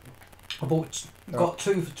 I got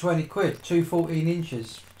two for 20 quid, two 14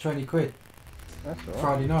 inches for 20 quid. That's all right.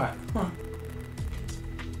 Friday night.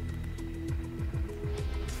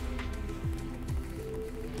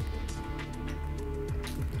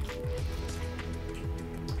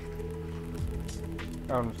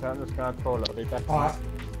 I'm just going to toilet. I'll be back. Alright.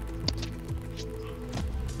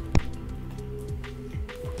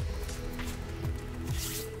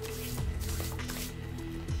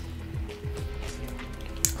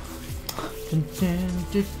 Dun, dun,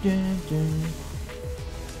 dun, dun, dun.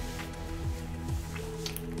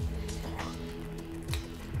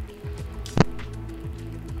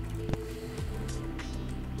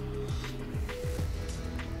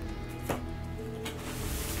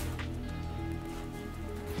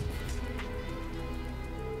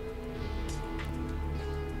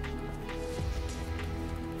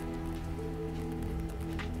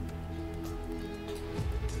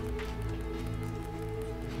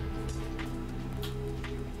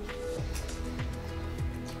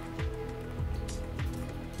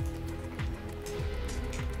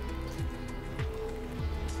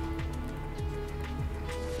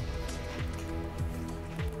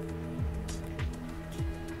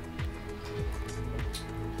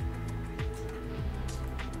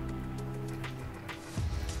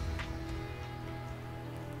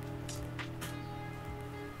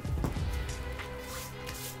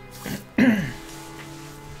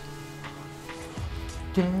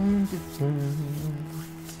 Dun, dun, dun.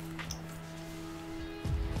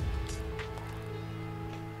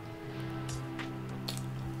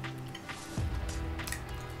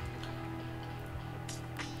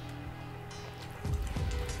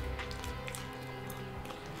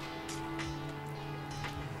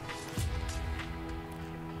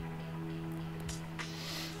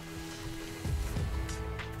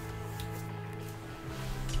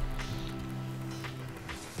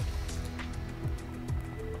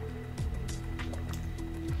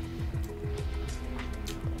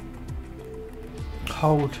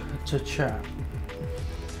 Hold to chat.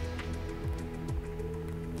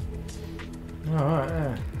 Alright,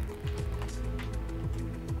 yeah.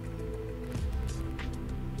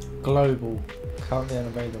 Global, currently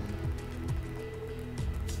unavailable.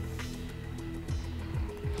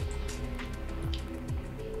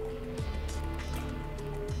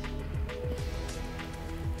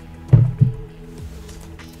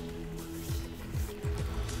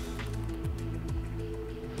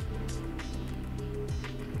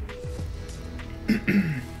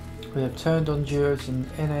 We have turned on duos in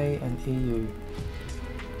NA and EU.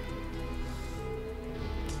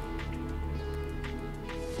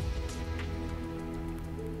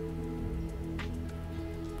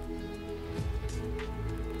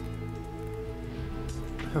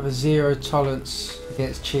 We have a zero tolerance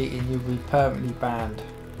against cheating. You'll be permanently banned.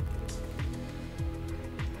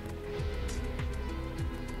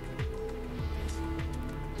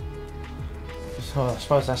 So I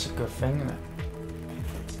suppose that's a good thing, isn't it?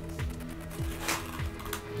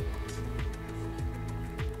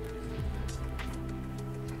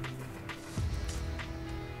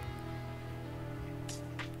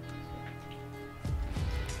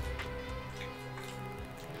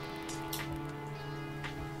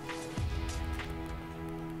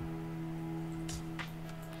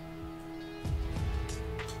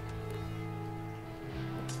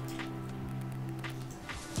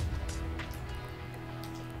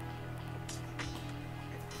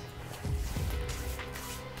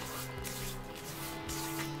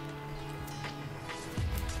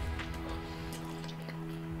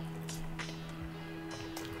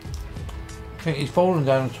 I think he's fallen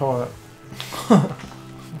down the toilet.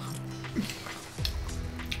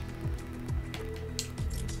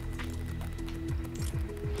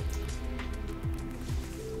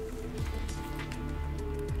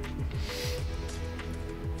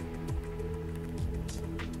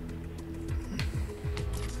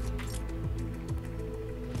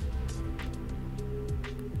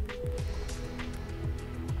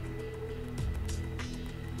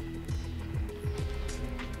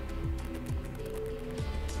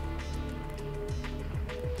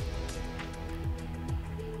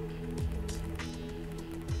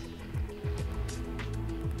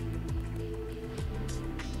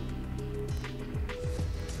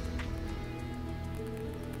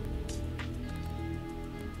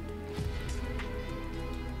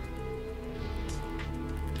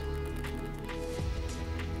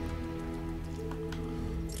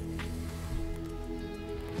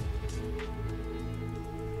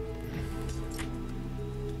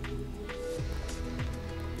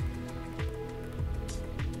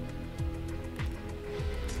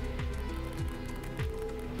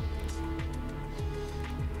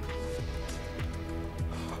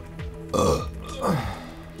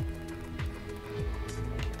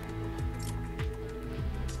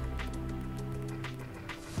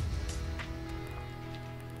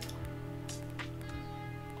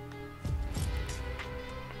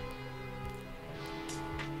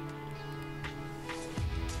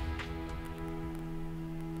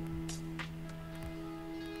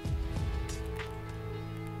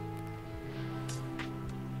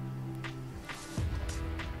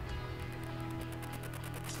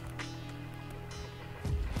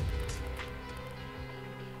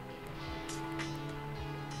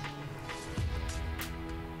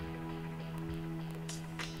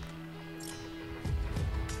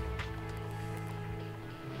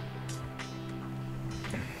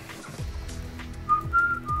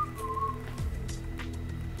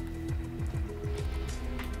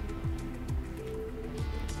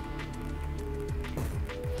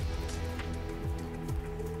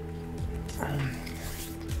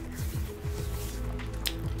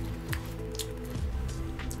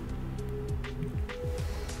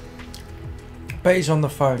 Bet he's on the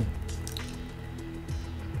phone.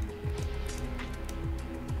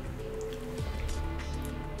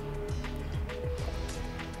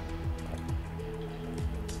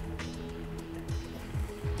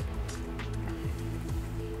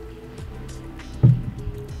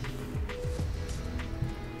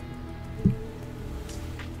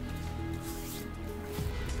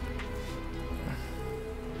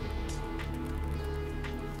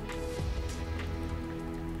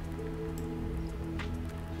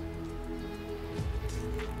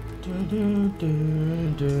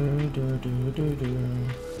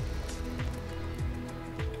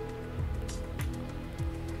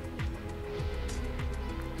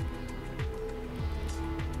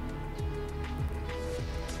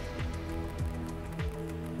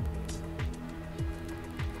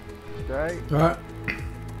 Okay. Right.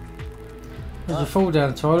 There's a fall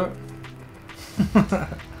down toilet.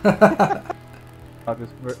 I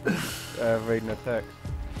just reading a text.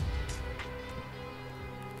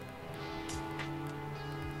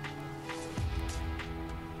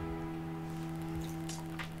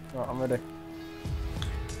 Right, I'm ready.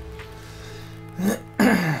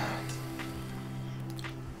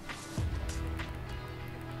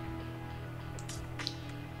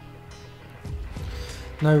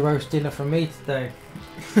 No roast dinner for me today.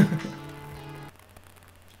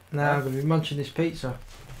 Now I'm going to be munching this pizza.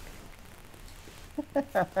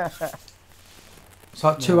 It's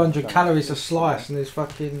like 200 calories a slice, and there's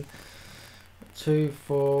fucking 2,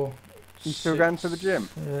 4. You still going to the gym?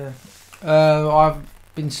 Yeah. I've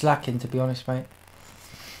been slacking, to be honest, mate.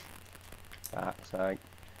 That's sake.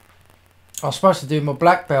 I was supposed to do my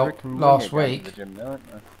black belt Rick and last Winnie are going week. to the gym now,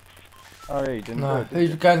 aren't they? Oh, yeah, you didn't No, do it, did who's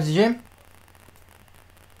you? going to the gym?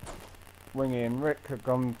 Wingy and Rick have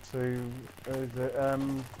gone to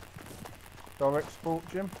Direct Sport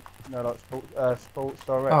Gym? No, like Sports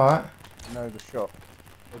Direct. Alright. You know, the shop.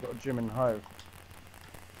 They've got a gym in Hove.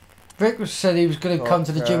 Rick said he was going to come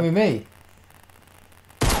to the gym with me.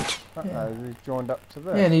 Yeah. He's joined up to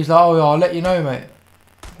there. Yeah, and he's like, oh, I'll let you know, mate.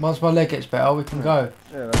 Once my leg gets better, we can go.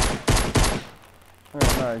 Yeah,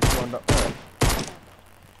 no, he's joined up there.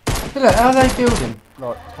 Hey, look, how are they building?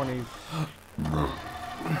 Like 20...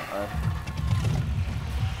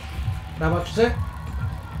 How much is it?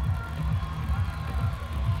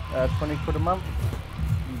 20 quid a month.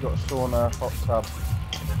 You've got a sauna, hot tub,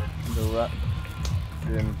 and all that.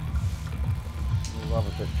 Gym. All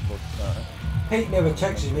other bits and bobs like that. Pete never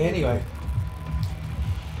texts me anyway.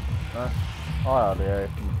 No? I hardly hear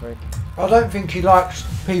from Pete. I don't think he likes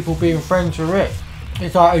people being friends with Rick.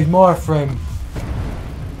 It's like, he's my friend.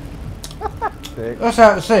 Dick. That's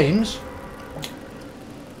how it seems.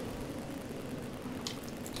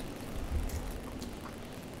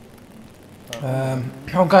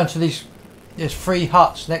 I'm going to these. There's 3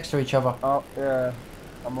 huts next to each other. Oh, yeah.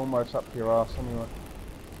 I'm almost up your arse anyway.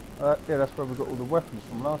 Yeah, that's where we got all the weapons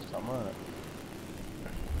from last time, wasn't it?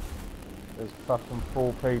 There's fucking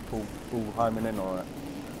 4 people all homing in on it.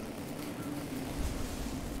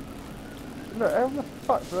 Look, how the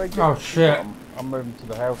fuck do they get? Oh shit! I'm moving to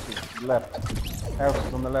the houses left.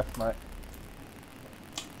 Houses on the left, mate.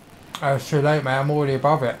 Oh, it's too late, mate. I'm already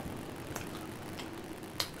above it.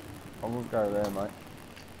 I won't go there, mate.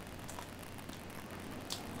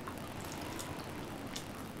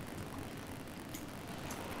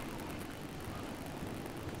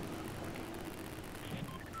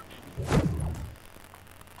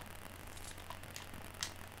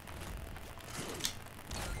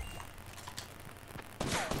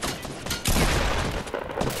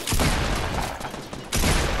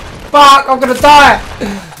 Fuck! I'm gonna die!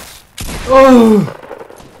 Oh!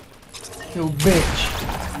 You bitch.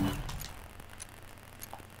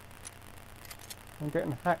 I'm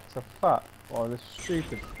getting hacked to fuck by this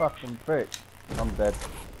stupid fucking bitch. I'm dead.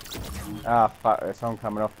 Ah, fuck this. I'm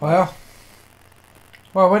coming off. Well,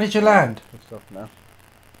 where did you land? Pissed off now.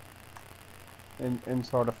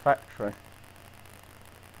 Inside a factory.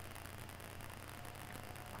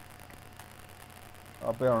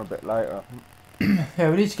 I'll be on a bit later. Yeah,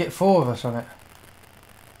 we need to get 4 of us on it.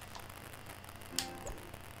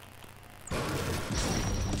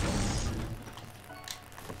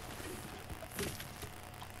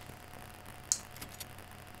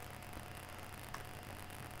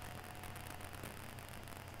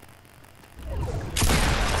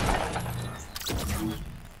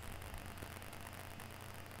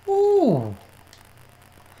 Ooh.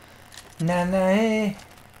 Na na eh.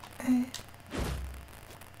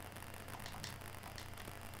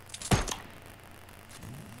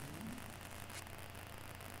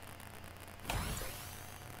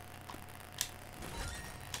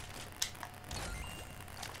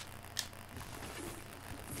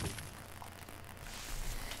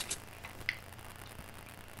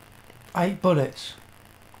 8 bullets.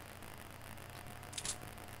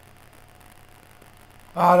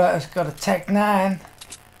 Oh, that's got a Tech 9.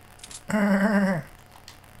 Well,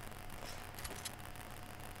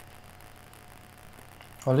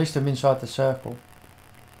 at least I'm inside the circle.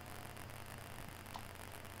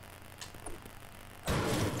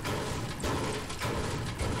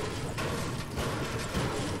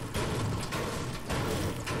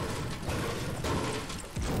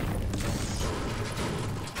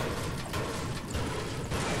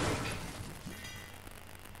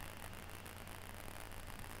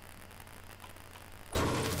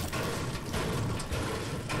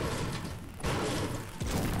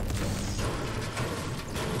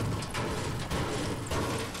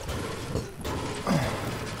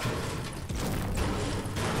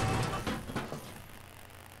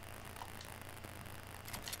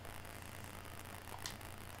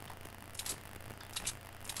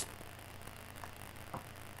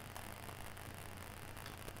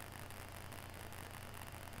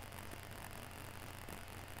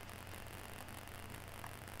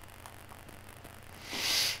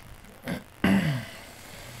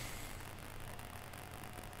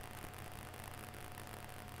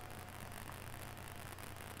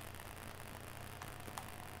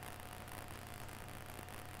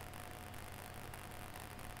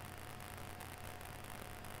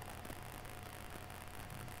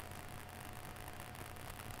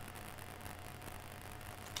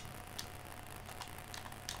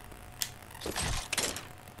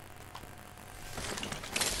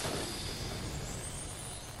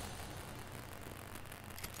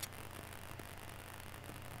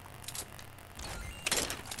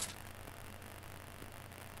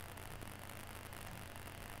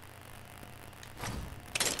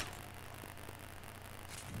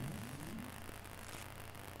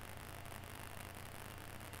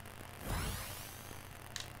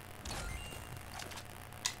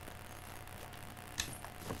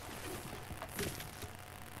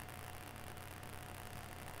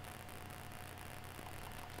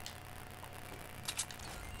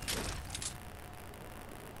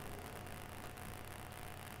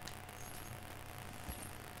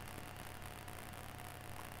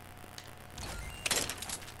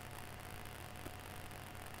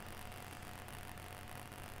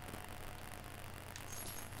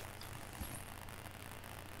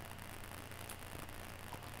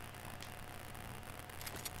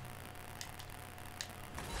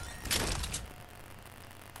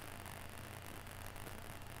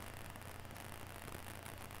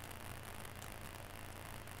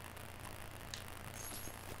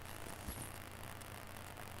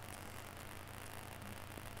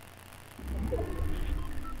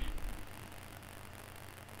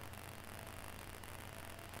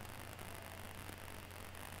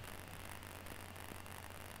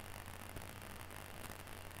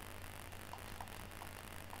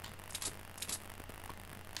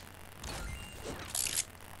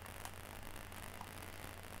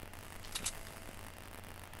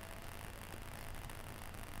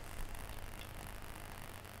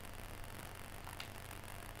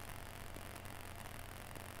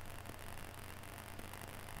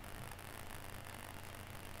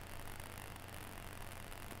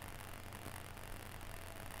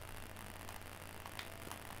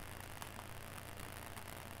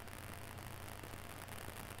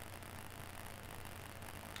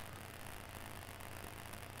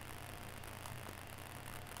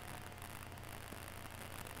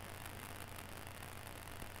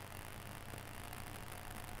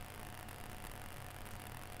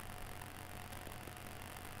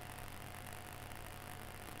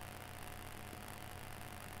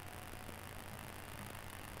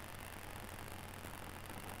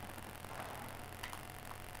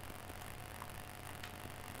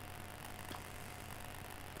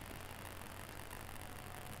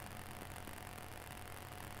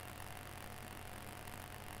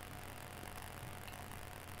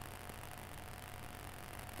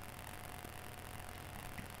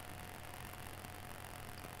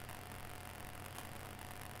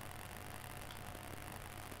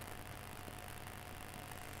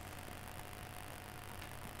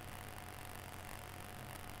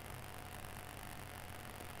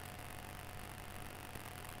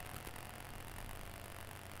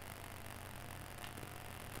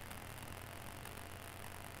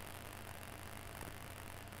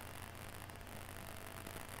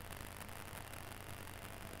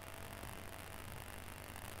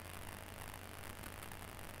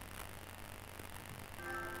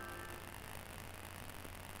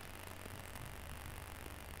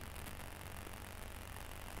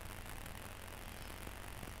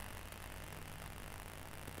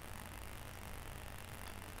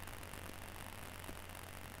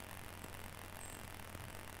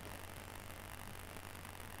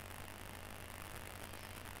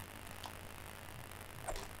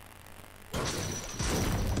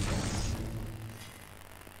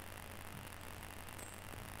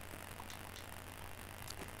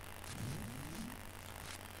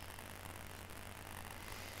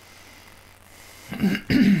 Could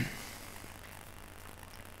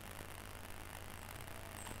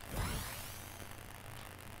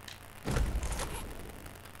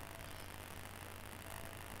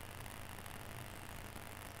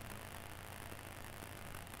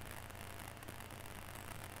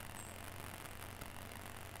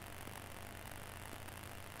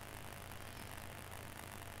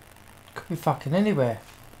be fucking anywhere.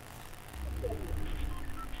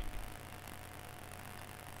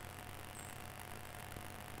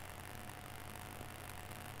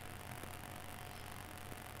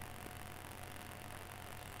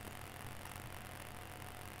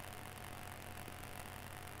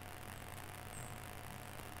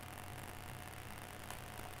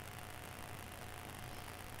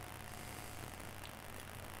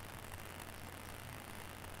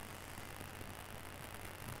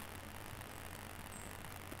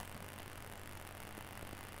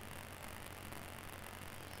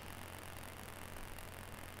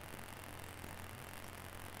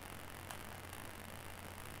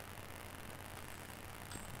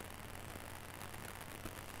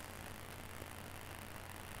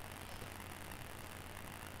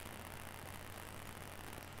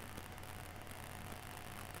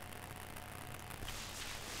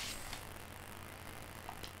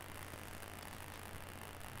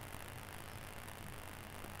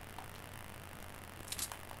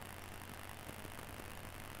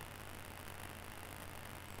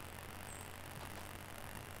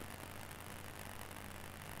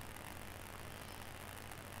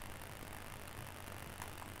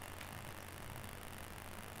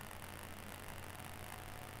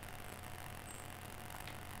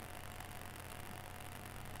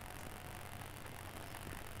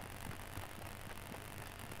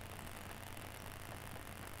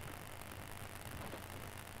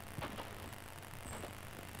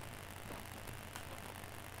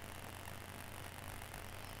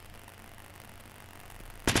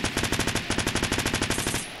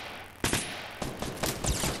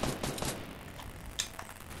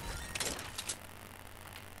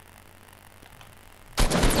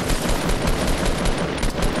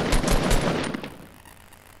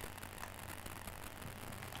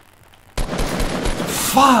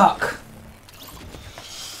 Fuck!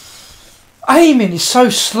 Aiming is so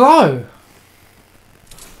slow.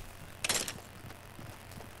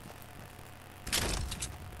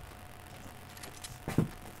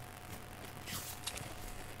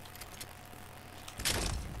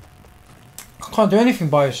 I can't do anything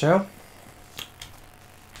by yourself.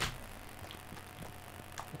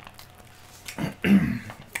 Alright,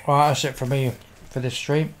 that's it for me for this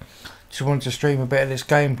stream. Just wanted to stream a bit of this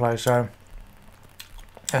gameplay, so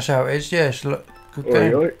that's how it is. Yes, look, good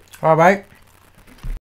game. Alright, mate.